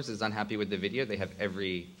split owners is unhappy with the video, they have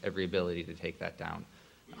every ability to take that down.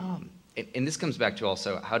 And this comes back to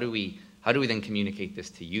also, how do we then communicate this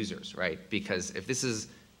to users, right? Because if this is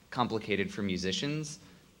complicated for musicians,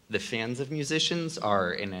 the fans of musicians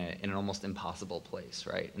are in an almost impossible place,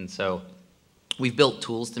 right? And so we've built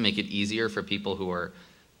tools to make it easier for people who are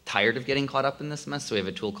tired of getting caught up in this mess. So we have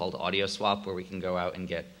a tool called Audio Swap where we can go out and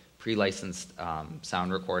get pre-licensed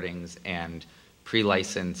sound recordings and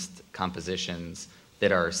pre-licensed compositions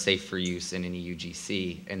that are safe for use in any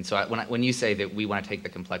UGC. And so when you say that we want to take the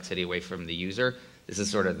complexity away from the user, this is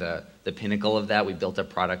sort of the pinnacle of that. We built a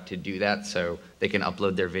product to do that so they can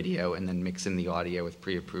upload their video and then mix in the audio with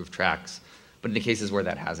pre-approved tracks. But in the cases where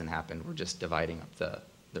that hasn't happened, we're just dividing up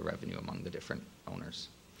the revenue among the different owners.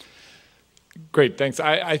 Great, thanks.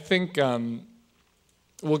 I think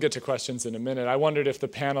we'll get to questions in a minute. I wondered if the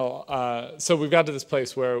panel, so we've got to this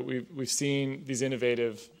place where we've seen these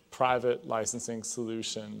innovative private licensing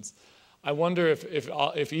solutions. I wonder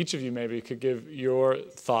if each of you maybe could give your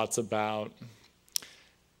thoughts about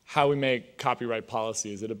how we make copyright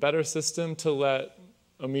policy. Is it a better system to let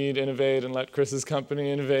Omid innovate and let Chris's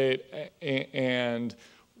company innovate? And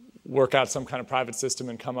work out some kind of private system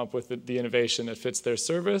and come up with the innovation that fits their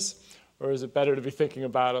service? Or is it better to be thinking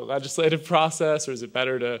about a legislative process? Or is it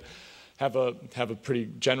better to have a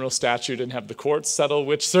pretty general statute and have the courts settle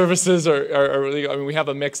which services are really, I mean, we have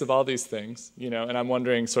a mix of all these things, you know, and I'm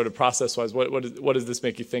wondering sort of process-wise, what does this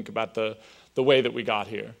make you think about the way that we got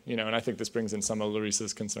here, you know, and I think this brings in some of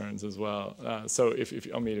Larisa's concerns as well. So if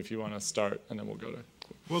Omid, if you want to start, and then we'll go to...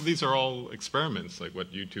 Well, these are all experiments, like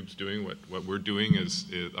what YouTube's doing, what we're doing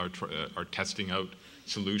are testing out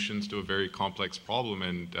solutions to a very complex problem,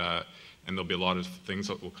 and there'll be a lot of things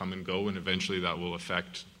that will come and go, and eventually that will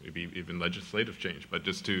affect maybe even legislative change. But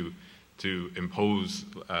just to impose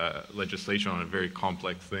legislation on a very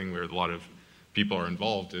complex thing where a lot of people are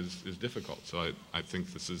involved is difficult. So I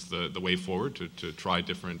think this is the way forward to try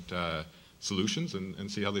different solutions and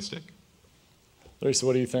see how they stick. Larisa,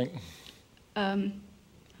 what do you think? A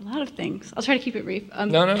lot of things. I'll try to keep it brief.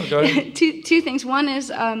 No, go ahead. two things. One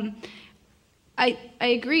is I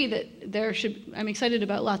agree that I'm excited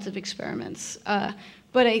about lots of experiments,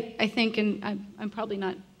 but I think, and I'm probably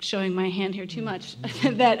not showing my hand here too much,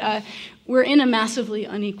 that we're in a massively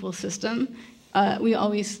unequal system.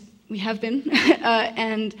 We have been,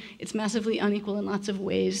 and it's massively unequal in lots of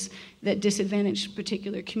ways that disadvantage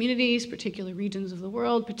particular communities, particular regions of the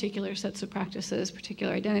world, particular sets of practices,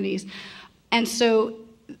 particular identities. And so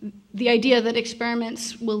the idea that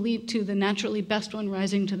experiments will lead to the naturally best one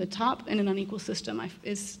rising to the top in an unequal system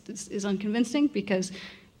is unconvincing, because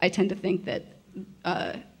I tend to think that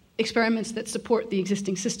experiments that support the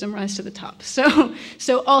existing system rise to the top. So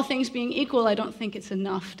all things being equal, I don't think it's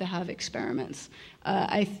enough to have experiments.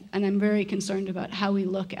 And I'm very concerned about how we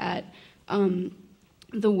look at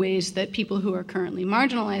the ways that people who are currently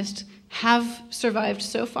marginalized have survived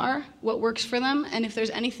so far, what works for them, and if there's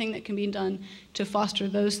anything that can be done to foster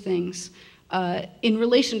those things in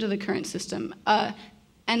relation to the current system.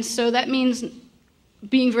 And so that means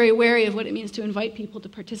being very wary of what it means to invite people to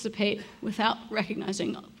participate without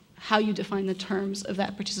recognizing how you define the terms of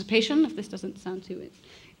that participation, if this doesn't sound too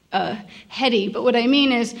heady. But what I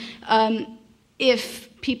mean is, if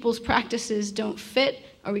people's practices don't fit,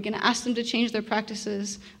 are we going to ask them to change their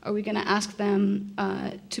practices? Are we going to ask them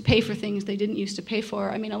to pay for things they didn't used to pay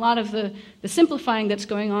for? I mean, a lot of the simplifying that's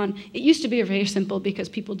going on, it used to be very simple because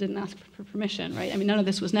people didn't ask for permission, right? I mean, none of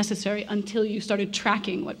this was necessary until you started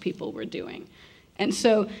tracking what people were doing. And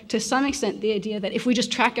so, to some extent, the idea that if we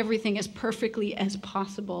just track everything as perfectly as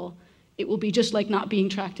possible, it will be just like not being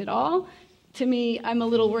tracked at all, to me, I'm a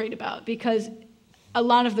little worried about, because a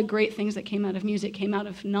lot of the great things that came out of music came out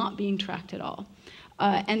of not being tracked at all.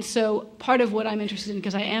 And so part of what I'm interested in,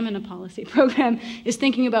 because I am in a policy program, is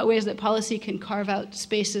thinking about ways that policy can carve out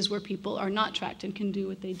spaces where people are not tracked and can do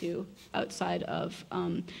what they do outside of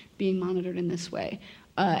being monitored in this way.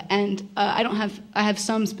 I have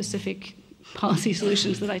some specific policy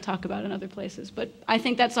solutions that I talk about in other places, but I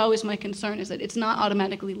think that's always my concern, is that it's not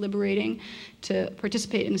automatically liberating to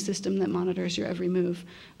participate in a system that monitors your every move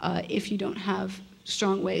if you don't have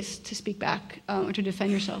strong ways to speak back or to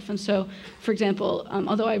defend yourself. And so, for example,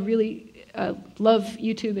 although I really love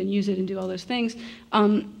YouTube and use it and do all those things,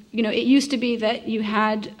 you know, it used to be that you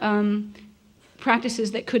had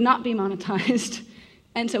practices that could not be monetized.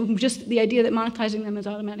 And so just the idea that monetizing them is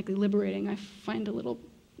automatically liberating, I find a little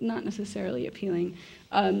not necessarily appealing.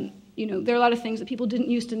 You know, there are a lot of things that people didn't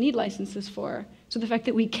used to need licenses for. So the fact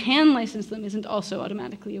that we can license them isn't also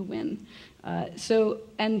automatically a win.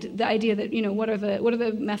 And the idea that, you know, what are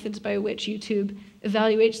the methods by which YouTube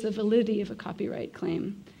evaluates the validity of a copyright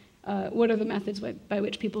claim? What are the methods by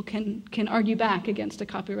which people can argue back against a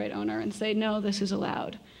copyright owner and say, no, this is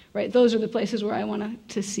allowed, right? Those are the places where I want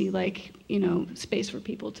to see, like, you know, space for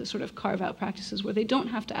people to sort of carve out practices where they don't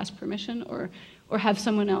have to ask permission or have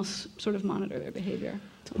someone else sort of monitor their behavior.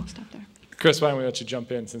 So I'll stop there. Chris, why don't we let you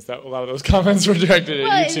jump in, since a lot of those comments were directed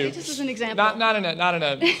at YouTube. Just as an example. Not in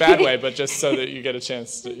a bad way, but just so that you get a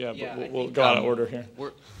chance to, we'll go out of order here.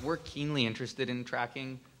 We're keenly interested in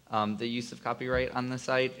tracking the use of copyright on the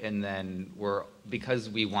site, and then because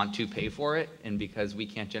we want to pay for it, and because we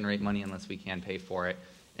can't generate money unless we can pay for it,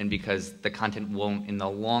 and because the content won't in the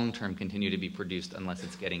long term continue to be produced unless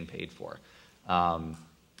it's getting paid for.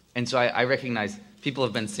 And so I recognize people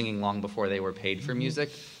have been singing long before they were paid for music,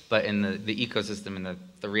 but in the ecosystem and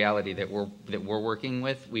the reality that we're working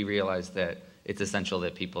with, we realize that it's essential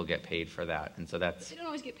that people get paid for that, and so that's. They don't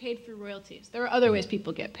always get paid for royalties. There are other ways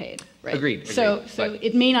people get paid, right? Agreed. So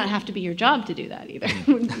it may not have to be your job to do that either.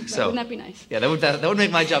 Wouldn't that be nice? Yeah, that would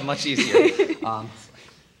make my job much easier.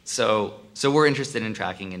 So we're interested in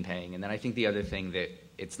tracking and paying, and then I think the other thing that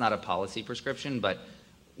it's not a policy prescription, but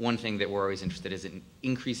one thing that we're always interested in is in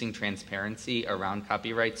increasing transparency around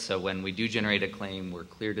copyrights. So when we do generate a claim, we're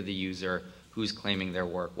clear to the user who's claiming their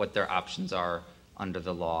work, what their options are under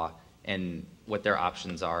the law, and what their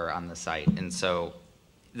options are on the site. And so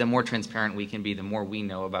the more transparent we can be, the more we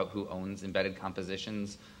know about who owns embedded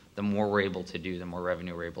compositions, the more we're able to do, the more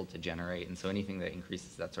revenue we're able to generate. And so anything that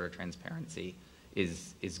increases that sort of transparency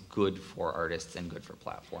is good for artists and good for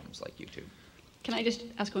platforms like YouTube. Can I just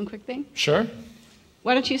ask one quick thing? Sure.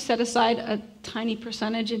 Why don't you set aside a tiny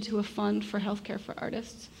percentage into a fund for healthcare for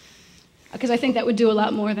artists? Because I think that would do a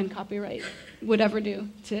lot more than copyright would ever do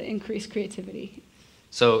to increase creativity.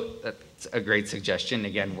 So that's a great suggestion.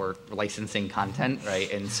 Again, we're licensing content,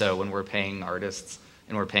 right? And so when we're paying artists,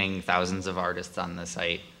 and we're paying thousands of artists on the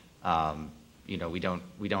site, you know, we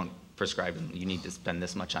don't prescribe you need to spend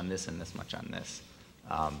this much on this and this much on this.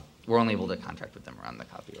 We're only able to contract with them around the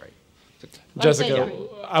copyright. Jessica,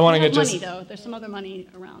 I want to get money though. There's some other money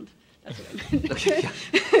around. That's what I meant. Okay,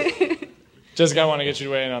 yeah. Jessica, I want to get you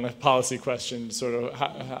to weigh in on the policy question, sort of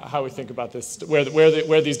how we think about this,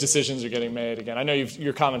 where these decisions are getting made. Again, I know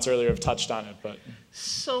your comments earlier have touched on it, but.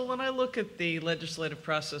 So when I look at the legislative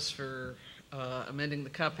process for amending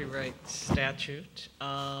the copyright statute,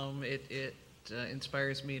 it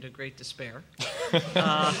inspires me to great despair.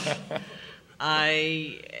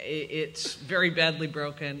 It's very badly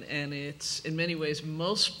broken, and it's in many ways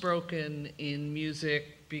most broken in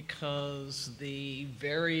music because the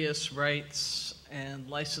various rights and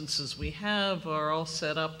licenses we have are all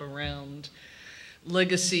set up around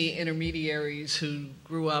legacy intermediaries who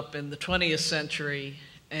grew up in the 20th century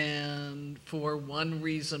and for one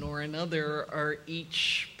reason or another are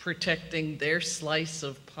each protecting their slice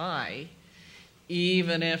of pie,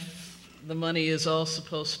 even if the money is all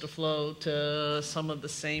supposed to flow to some of the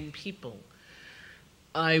same people.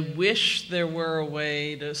 I wish there were a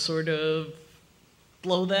way to sort of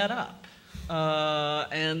blow that up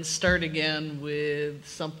and start again with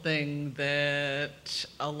something that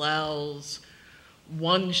allows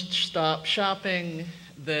one-stop shopping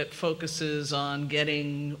that focuses on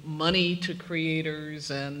getting money to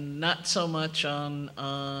creators and not so much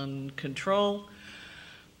on control.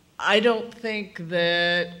 I don't think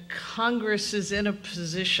that Congress is in a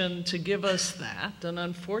position to give us that, and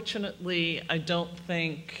unfortunately, I don't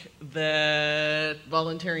think that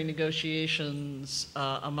voluntary negotiations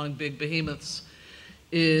among big behemoths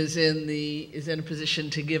is in a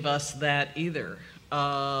position to give us that either.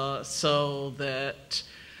 So that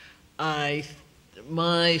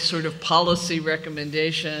my sort of policy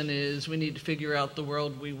recommendation is we need to figure out the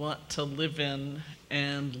world we want to live in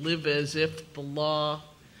and live as if the law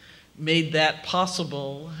made that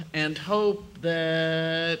possible, and hope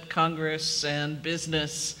that Congress and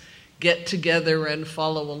business get together and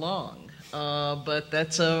follow along. But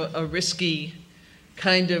that's a risky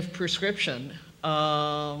kind of prescription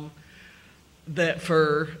that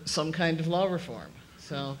for some kind of law reform.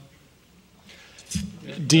 So,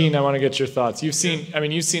 Dean, I want to get your thoughts. You've seen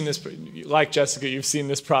this, like Jessica, you've seen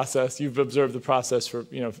this process. You've observed the process for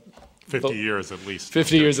 50 years at least.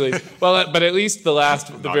 50 years at least. Well, but at least let's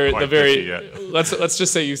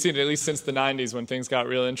just say you've seen it at least since the 90s when things got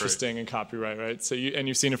real interesting in copyright, right? So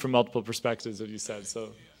you've seen it from multiple perspectives, as you said.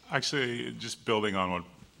 So actually, just building on what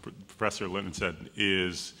Professor Litman said,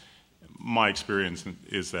 is my experience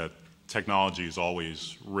is that technology is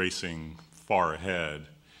always racing far ahead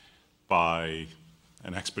by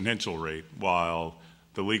an exponential rate, while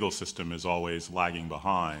the legal system is always lagging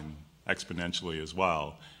behind exponentially as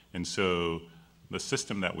well. And so the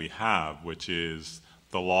system that we have, which is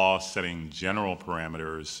the law setting general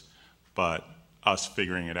parameters, but us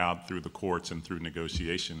figuring it out through the courts and through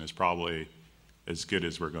negotiation, is probably as good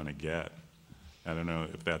as we're going to get. I don't know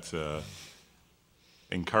if that's a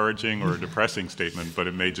encouraging or a depressing statement, but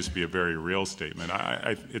it may just be a very real statement.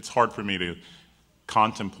 It's hard for me to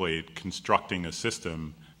contemplate constructing a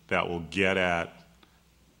system that will get at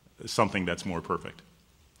something that's more perfect.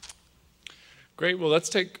 Great. Well, let's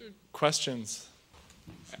take questions.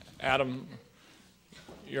 Adam,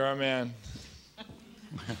 you're our man.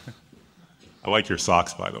 I like your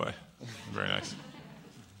socks, by the way. Very nice.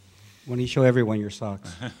 Why don't you show everyone your socks?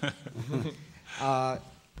 My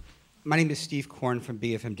name is Steve Korn from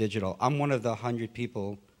BFM Digital. I'm one of the 100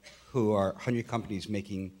 people who are 100 companies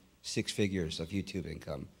making 6 figures of YouTube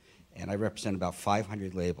income, and I represent about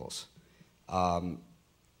 500 labels.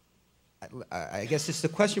 I guess it's the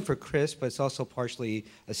question for Chris, but it's also partially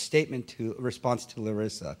a response to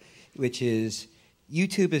Larisa, which is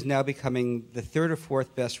YouTube is now becoming the 3rd or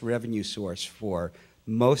 4th best revenue source for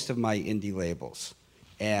most of my indie labels,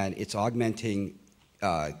 and it's augmenting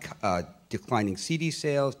declining CD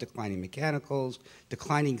sales, declining mechanicals,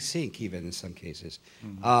 declining sync even in some cases.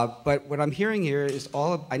 But what I'm hearing here is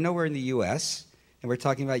I know we're in the US, and we're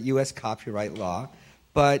talking about US copyright law,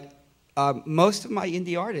 but most of my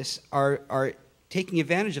indie artists are taking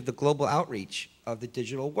advantage of the global outreach of the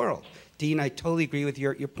digital world. Dean, I totally agree with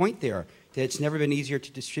your point there, that it's never been easier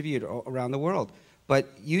to distribute around the world.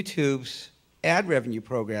 But YouTube's ad revenue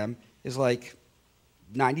program is like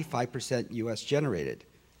 95% US generated.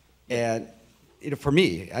 And for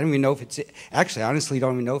me, I don't even know if it's, actually, I honestly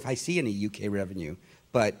don't even know if I see any UK revenue,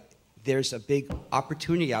 but there's a big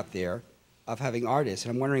opportunity out there of having artists.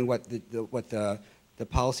 And I'm wondering what the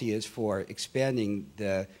policy is for expanding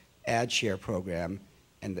the ad share program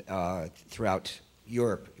and throughout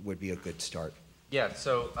Europe would be a good start. Yeah,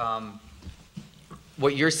 so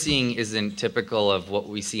what you're seeing isn't typical of what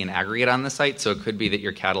we see in aggregate on the site, so it could be that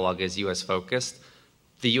your catalog is US focused.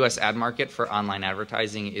 The US ad market for online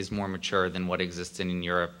advertising is more mature than what exists in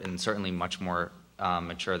Europe, and certainly much more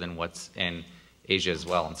mature than what's in Asia as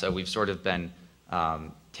well. And so we've sort of been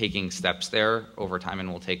taking steps there over time, and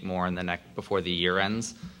we'll take more in the before the year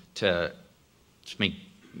ends to make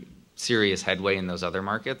serious headway in those other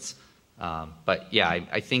markets. But yeah,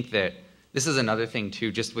 I think that this is another thing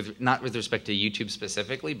too, just not with respect to YouTube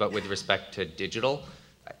specifically, but with respect to digital.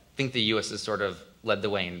 I think the US has sort of led the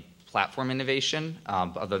way in platform innovation,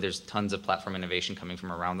 although there's tons of platform innovation coming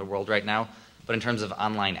from around the world right now. But in terms of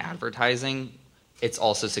online advertising, it's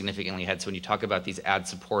also significantly ahead. So when you talk about these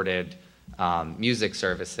ad-supported music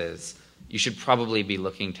services, you should probably be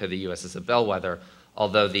looking to the US as a bellwether,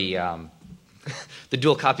 although the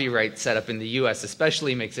dual copyright setup in the US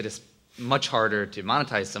especially makes it much harder to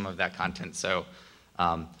monetize some of that content. So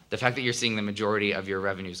the fact that you're seeing the majority of your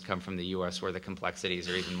revenues come from the US, where the complexities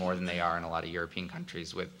are even more than they are in a lot of European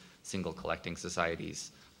countries with single collecting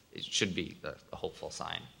societies, it should be a hopeful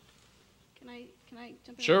sign. Can I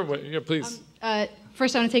jump in? Sure, yeah, please.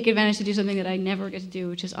 First, I want to take advantage to do something that I never get to do,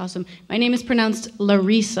 which is awesome. My name is pronounced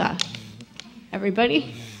Larisa.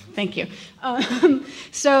 Everybody? Thank you.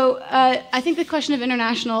 So I think the question of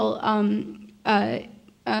international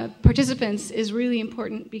participants is really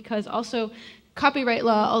important, because also copyright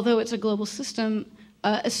law, although it's a global system,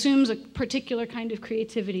 assumes a particular kind of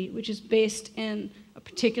creativity, which is based in a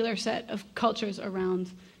particular set of cultures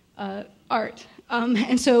around art.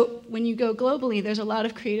 And so when you go globally, there's a lot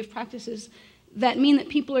of creative practices that mean that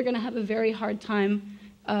people are going to have a very hard time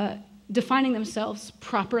defining themselves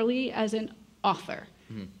properly as an author.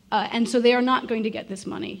 Mm-hmm. And so they are not going to get this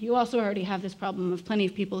money. You also already have this problem of plenty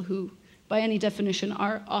of people who, by any definition,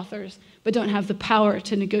 are authors, but don't have the power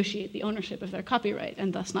to negotiate the ownership of their copyright,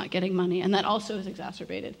 and thus not getting money. And that also is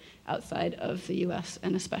exacerbated outside of the US,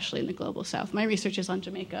 and especially in the global South. My research is on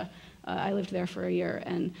Jamaica. I lived there for a year,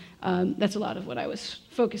 and that's a lot of what I was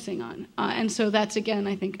focusing on. And so that's, again,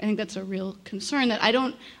 I think that's a real concern, that I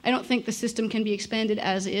don't think the system can be expanded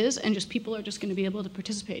as is, and just people are just going to be able to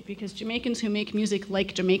participate, because Jamaicans who make music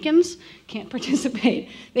like Jamaicans can't participate.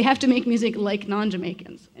 They have to make music like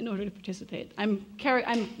non-Jamaicans in order to participate. I'm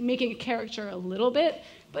making a caricature a little bit,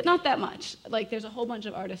 but not that much. Like, there's a whole bunch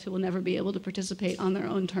of artists who will never be able to participate on their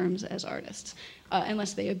own terms as artists,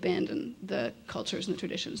 unless they abandon the cultures and the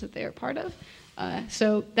traditions that they are part of.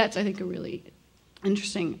 So that's, I think, a really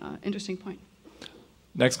interesting point.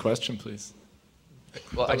 Next question, please.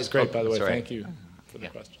 Well, that was great, by the way. Sorry. Thank you for the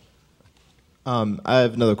question. I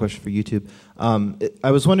have another question for YouTube.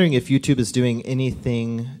 I was wondering if YouTube is doing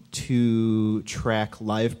anything to track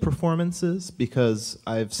live performances, because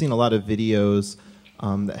I've seen a lot of videos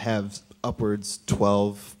that have upwards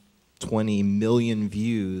 12, 20 million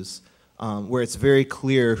views, where it's very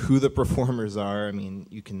clear who the performers are. I mean,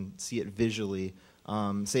 you can see it visually.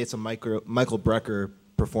 Say it's a Michael Brecker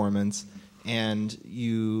performance, and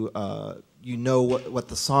you know what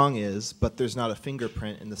the song is, but there's not a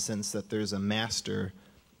fingerprint in the sense that there's a master,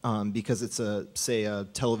 because it's say a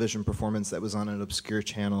television performance that was on an obscure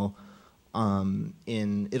channel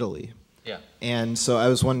in Italy. Yeah. And so I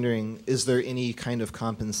was wondering, is there any kind of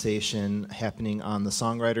compensation happening on the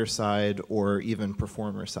songwriter side or even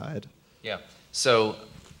performer side? Yeah. So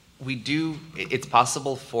it's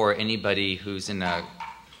possible for anybody who's in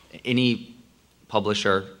any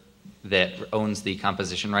publisher that owns the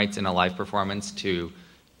composition rights in a live performance to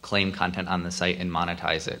claim content on the site and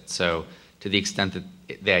monetize it. So to the extent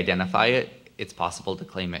that they identify it, it's possible to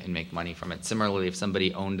claim it and make money from it. Similarly, if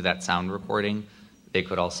somebody owned that sound recording, they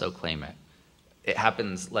could also claim it. It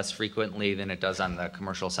happens less frequently than it does on the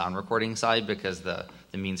commercial sound recording side, because the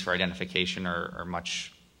means for identification are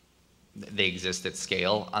much, they exist at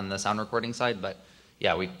scale on the sound recording side. But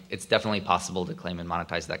yeah, it's definitely possible to claim and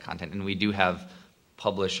monetize that content. And we do have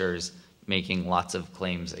publishers making lots of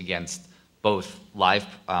claims against both live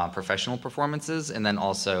professional performances and then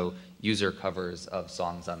also user covers of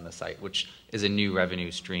songs on the site, which is a new revenue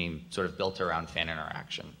stream sort of built around fan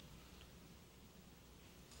interaction.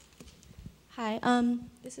 Hi,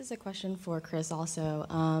 this is a question for Chris also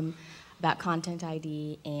about Content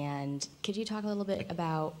ID, and could you talk a little bit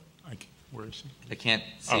about... Where is she? I can't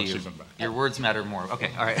see you. She's in back. Your words matter more. Okay,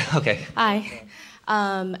 all right, okay. Hi,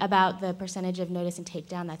 about the percentage of notice and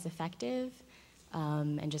takedown that's effective,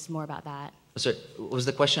 and just more about that. Sorry, what was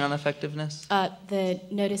the question on effectiveness? The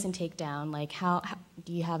notice and takedown, like how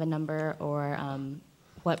do you have a number or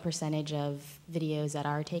what percentage of videos that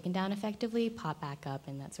are taken down effectively pop back up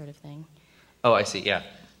and that sort of thing? Oh, I see, yeah.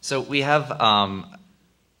 So we have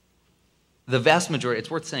the vast majority,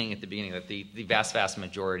 it's worth saying at the beginning that the vast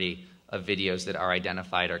majority of videos that are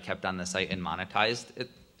identified are kept on the site and monetized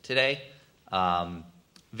today.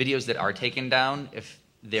 Videos that are taken down, if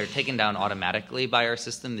they're taken down automatically by our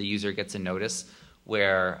system, the user gets a notice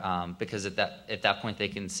where, because at that point they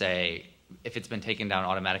can say, if it's been taken down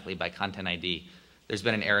automatically by Content ID, there's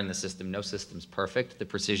been an error in the system. No system's perfect. The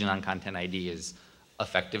precision on Content ID is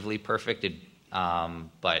effectively perfect,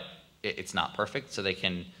 but it's not perfect, so they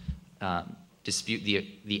can dispute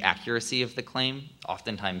the accuracy of the claim.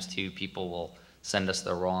 Oftentimes, too, people will send us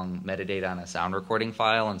the wrong metadata on a sound recording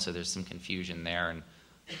file, and so there's some confusion there, and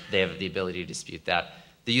they have the ability to dispute that.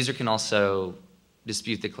 The user can also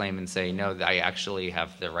dispute the claim and say, no, I actually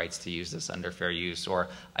have the rights to use this under fair use, or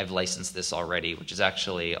I've licensed this already, which is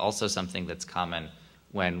actually also something that's common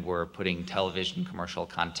when we're putting television commercial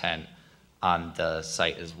content on the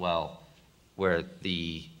site as well, where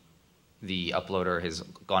the uploader has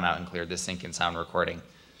gone out and cleared the sync and sound recording.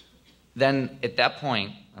 Then at that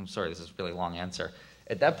point, I'm sorry, this is a really long answer.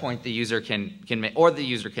 At that point, the user can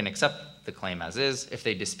accept the claim as is. If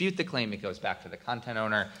they dispute the claim, it goes back to the content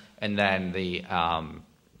owner, and then the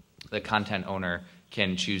content owner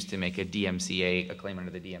can choose to make a claim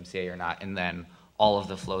under the DMCA or not, and then all of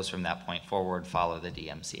the flows from that point forward follow the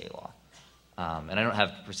DMCA law. And I don't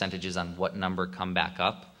have percentages on what number come back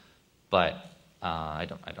up, but I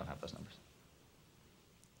don't have those numbers.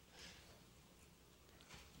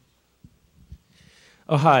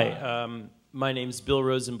 Oh, hi. My name's Bill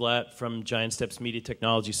Rosenblatt from Giant Steps Media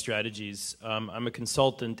Technology Strategies. I'm a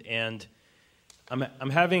consultant, and I'm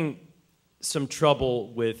having some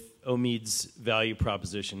trouble with Omid's value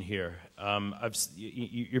proposition here.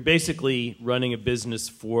 You're basically running a business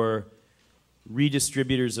for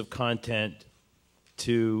redistributors of content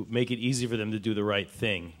to make it easy for them to do the right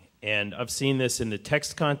thing. And I've seen this in the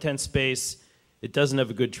text content space. It doesn't have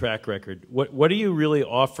a good track record. What are you really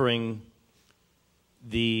offering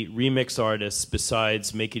the remix artists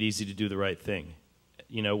besides make it easy to do the right thing?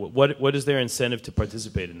 You know, what is their incentive to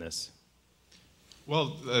participate in this?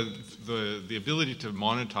 Well, the ability to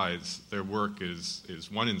monetize their work is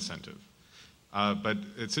one incentive. But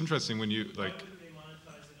it's interesting when you, like... Why wouldn't they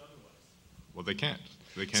monetize it otherwise? Well, they can't.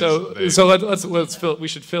 They can't. So we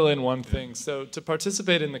should fill in one thing. So to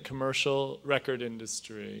participate in the commercial record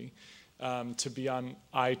industry, to be on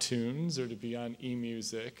iTunes or to be on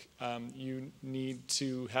eMusic, you need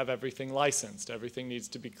to have everything licensed. Everything needs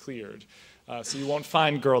to be cleared. So you won't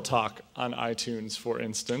find Girl Talk on iTunes, for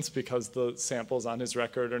instance, because the samples on his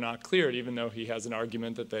record are not cleared, even though he has an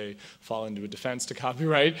argument that they fall into a defense to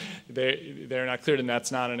copyright. They're not cleared, and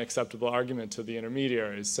that's not an acceptable argument to the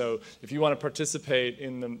intermediaries. So if you want to participate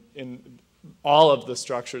in all of the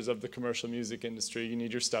structures of the commercial music industry, you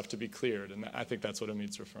need your stuff to be cleared, and I think that's what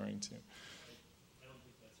Omid's referring to.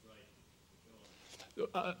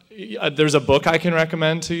 There's a book I can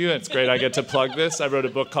recommend to you. It's great I get to plug this. I wrote a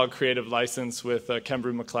book called Creative License with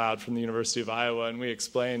Kembrew McLeod from the University of Iowa, and we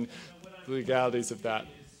explain the legalities of that.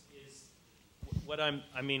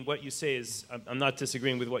 What you say is, I'm not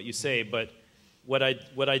disagreeing with what you say, but what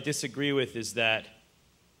I disagree with is that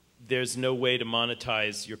there's no way to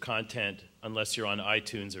monetize your content unless you're on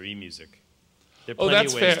iTunes or eMusic. There are plenty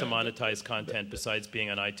of ways to monetize content besides being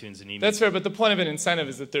on iTunes and eMusic. That's fair, but the point of an incentive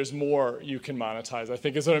is that there's more you can monetize, I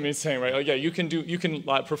think is what I'm saying, right? Like, yeah, you can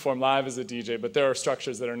perform live as a DJ, but there are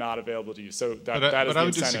structures that are not available to you. So that is the incentive. But I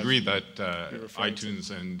would disagree that iTunes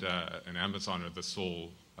and Amazon are the sole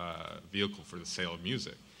vehicle for the sale of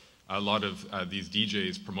music. A lot of these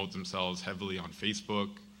DJs promote themselves heavily on Facebook.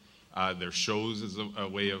 Their shows is a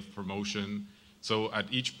way of promotion. So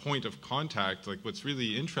at each point of contact, like what's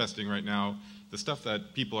really interesting right now, the stuff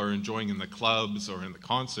that people are enjoying in the clubs or in the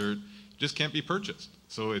concert just can't be purchased.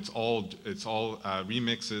 So it's all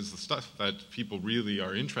remixes, the stuff that people really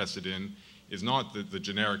are interested in is not the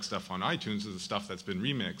generic stuff on iTunes, is the stuff that's been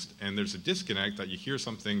remixed. And there's a disconnect that you hear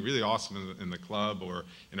something really awesome in the club or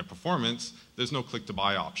in a performance, there's no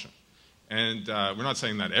click-to-buy option. And we're not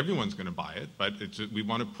saying that everyone's going to buy it, but we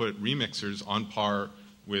want to put remixers on par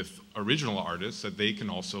with original artists that they can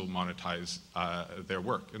also monetize their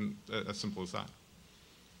work. And as simple as that.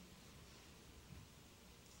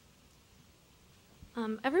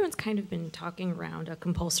 Everyone's kind of been talking around a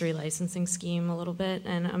compulsory licensing scheme a little bit,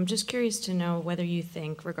 and I'm just curious to know whether you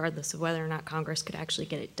think, regardless of whether or not Congress could actually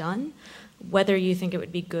get it done, whether you think it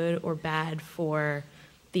would be good or bad for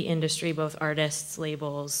the industry, both artists,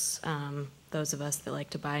 labels, those of us that like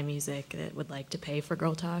to buy music, that would like to pay for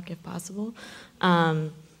Girl Talk if possible.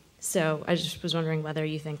 So I just was wondering whether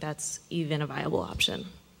you think that's even a viable option.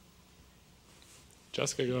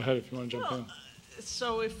 Jessica, go ahead if you want to jump in.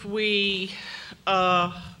 So if we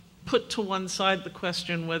put to one side the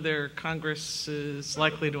question whether Congress is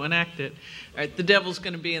likely to enact it, right, the devil's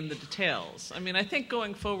going to be in the details. I mean, I think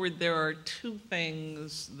going forward there are two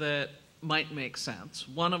things that might make sense.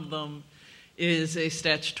 One of them is a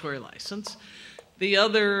statutory license. The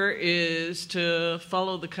other is to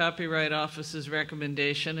follow the Copyright Office's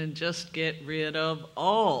recommendation and just get rid of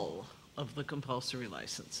all of the compulsory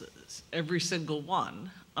licenses, every single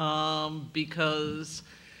one, because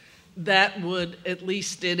that would at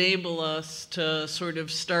least enable us to sort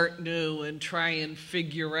of start new and try and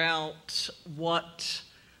figure out what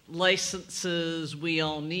licenses we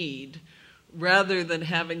all need, rather than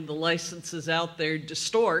having the licenses out there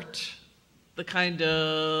distort the kind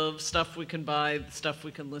of stuff we can buy, the stuff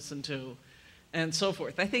we can listen to, and so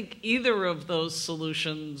forth. I think either of those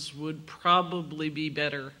solutions would probably be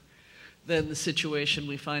better than the situation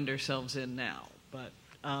we find ourselves in now. But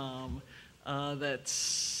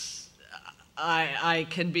I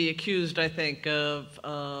can be accused, I think,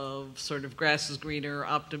 of sort of grass is greener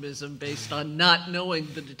optimism based on not knowing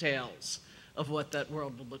the details of what that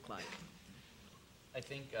world would look like. I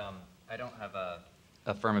think I don't have a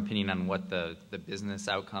firm opinion on what the business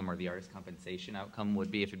outcome or the artist compensation outcome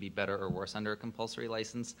would be, if it'd be better or worse under a compulsory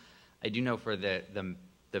license. I do know for the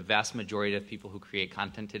vast majority of people who create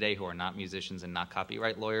content today who are not musicians and not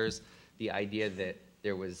copyright lawyers, the idea that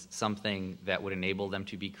there was something that would enable them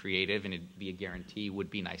to be creative and it'd be a guarantee would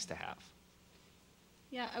be nice to have.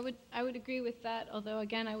 Yeah, I would agree with that, although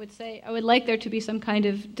again I would say I would like there to be some kind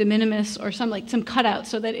of de minimis or some cutout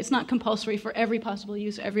so that it's not compulsory for every possible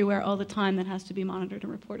use everywhere all the time that has to be monitored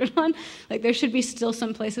and reported on. Like there should be still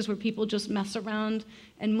some places where people just mess around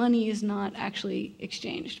and money is not actually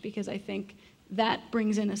exchanged, because I think that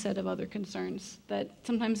brings in a set of other concerns that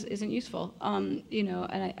sometimes isn't useful. You know,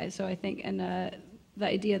 and so I think, and the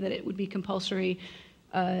idea that it would be compulsory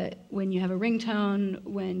when you have a ringtone,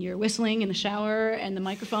 when you're whistling in the shower and the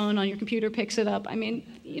microphone on your computer picks it up. I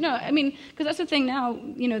mean, you know, because that's the thing now,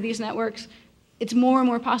 you know, these networks, it's more and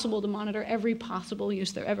more possible to monitor every possible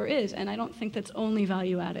use there ever is, and I don't think that's only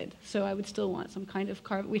value added. So I would still want some kind of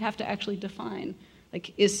we'd have to actually define,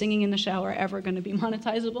 like, is singing in the shower ever going to be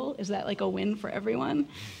monetizable? Is that like a win for everyone?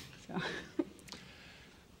 So.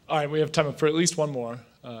 All right, we have time for at least one more.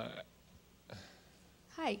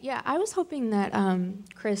 Hi, yeah, I was hoping that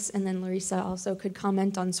Chris and then Larisa also could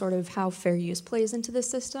comment on sort of how fair use plays into this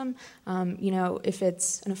system. You know, if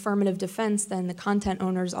it's an affirmative defense, then the content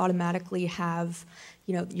owners automatically have,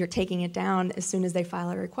 you know, you're taking it down as soon as they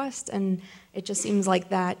file a request, and it just seems like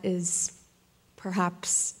that is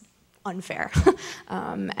perhaps unfair.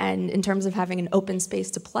 And in terms of having an open space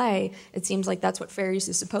to play, it seems like that's what fair use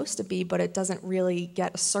is supposed to be, but it doesn't really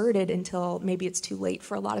get asserted until maybe it's too late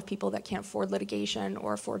for a lot of people that can't afford litigation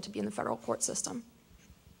or afford to be in the federal court system.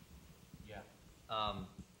 Yeah.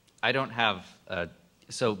 I don't have,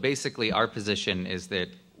 so basically our position is that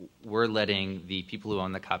we're letting the people who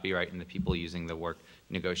own the copyright and the people using the work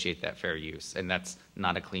negotiate that fair use, and that's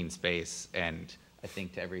not a clean space. And I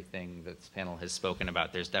think to everything that this panel has spoken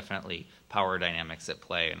about, there's definitely power dynamics at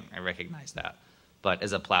play, and I recognize that. But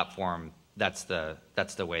as a platform, that's the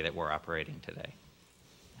way that we're operating today.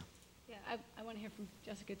 Yeah, I want to hear from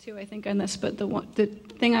Jessica too, I think, on this. But the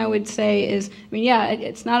thing I would say is, I mean, yeah,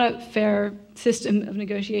 it's not a fair system of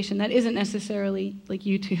negotiation. That isn't necessarily like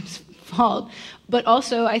YouTube's fault. But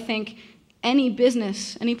also, I think any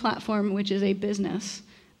business, any platform which is a business,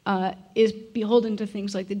 is beholden to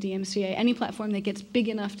things like the DMCA. Any platform that gets big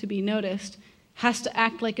enough to be noticed has to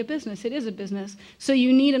act like a business. It is a business. So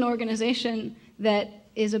you need an organization that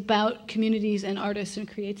is about communities and artists and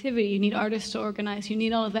creativity. You need artists to organize. You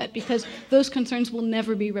need all of that, because those concerns will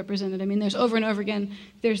never be represented. I mean, there's over and over again,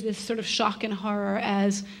 there's this sort of shock and horror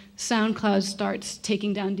as SoundCloud starts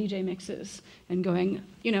taking down DJ mixes and going,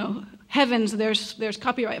 you know, heavens, there's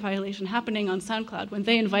copyright violation happening on SoundCloud, when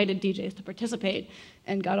they invited DJs to participate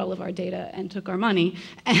and got all of our data and took our money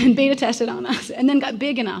and beta tested on us and then got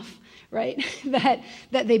big enough, right, that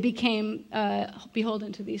they became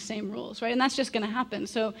beholden to these same rules, right? And that's just going to happen.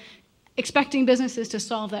 So expecting businesses to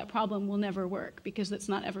solve that problem will never work because that's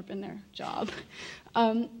not ever been their job.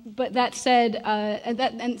 But that said,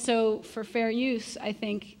 and so for fair use, I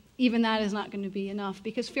think even that is not going to be enough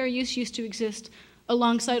because fair use used to exist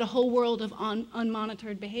alongside a whole world of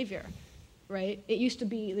unmonitored behavior, right? It used to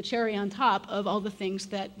be the cherry on top of all the things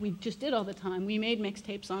that we just did all the time. We made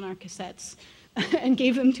mixtapes on our cassettes and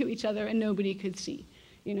gave them to each other and nobody could see,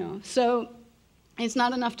 you know? So it's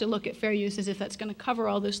not enough to look at fair use as if that's going to cover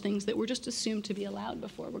all those things that were just assumed to be allowed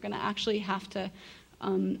before. We're going to actually have to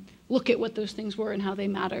look at what those things were and how they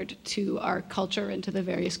mattered to our culture and to the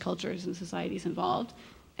various cultures and societies involved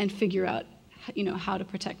and figure out, you know, how to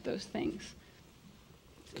protect those things.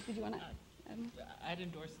 Did you want to add more? I'd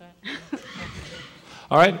endorse that.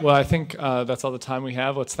 All right, well, I think that's all the time we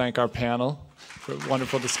have. Let's thank our panel for a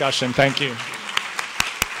wonderful discussion. Thank you.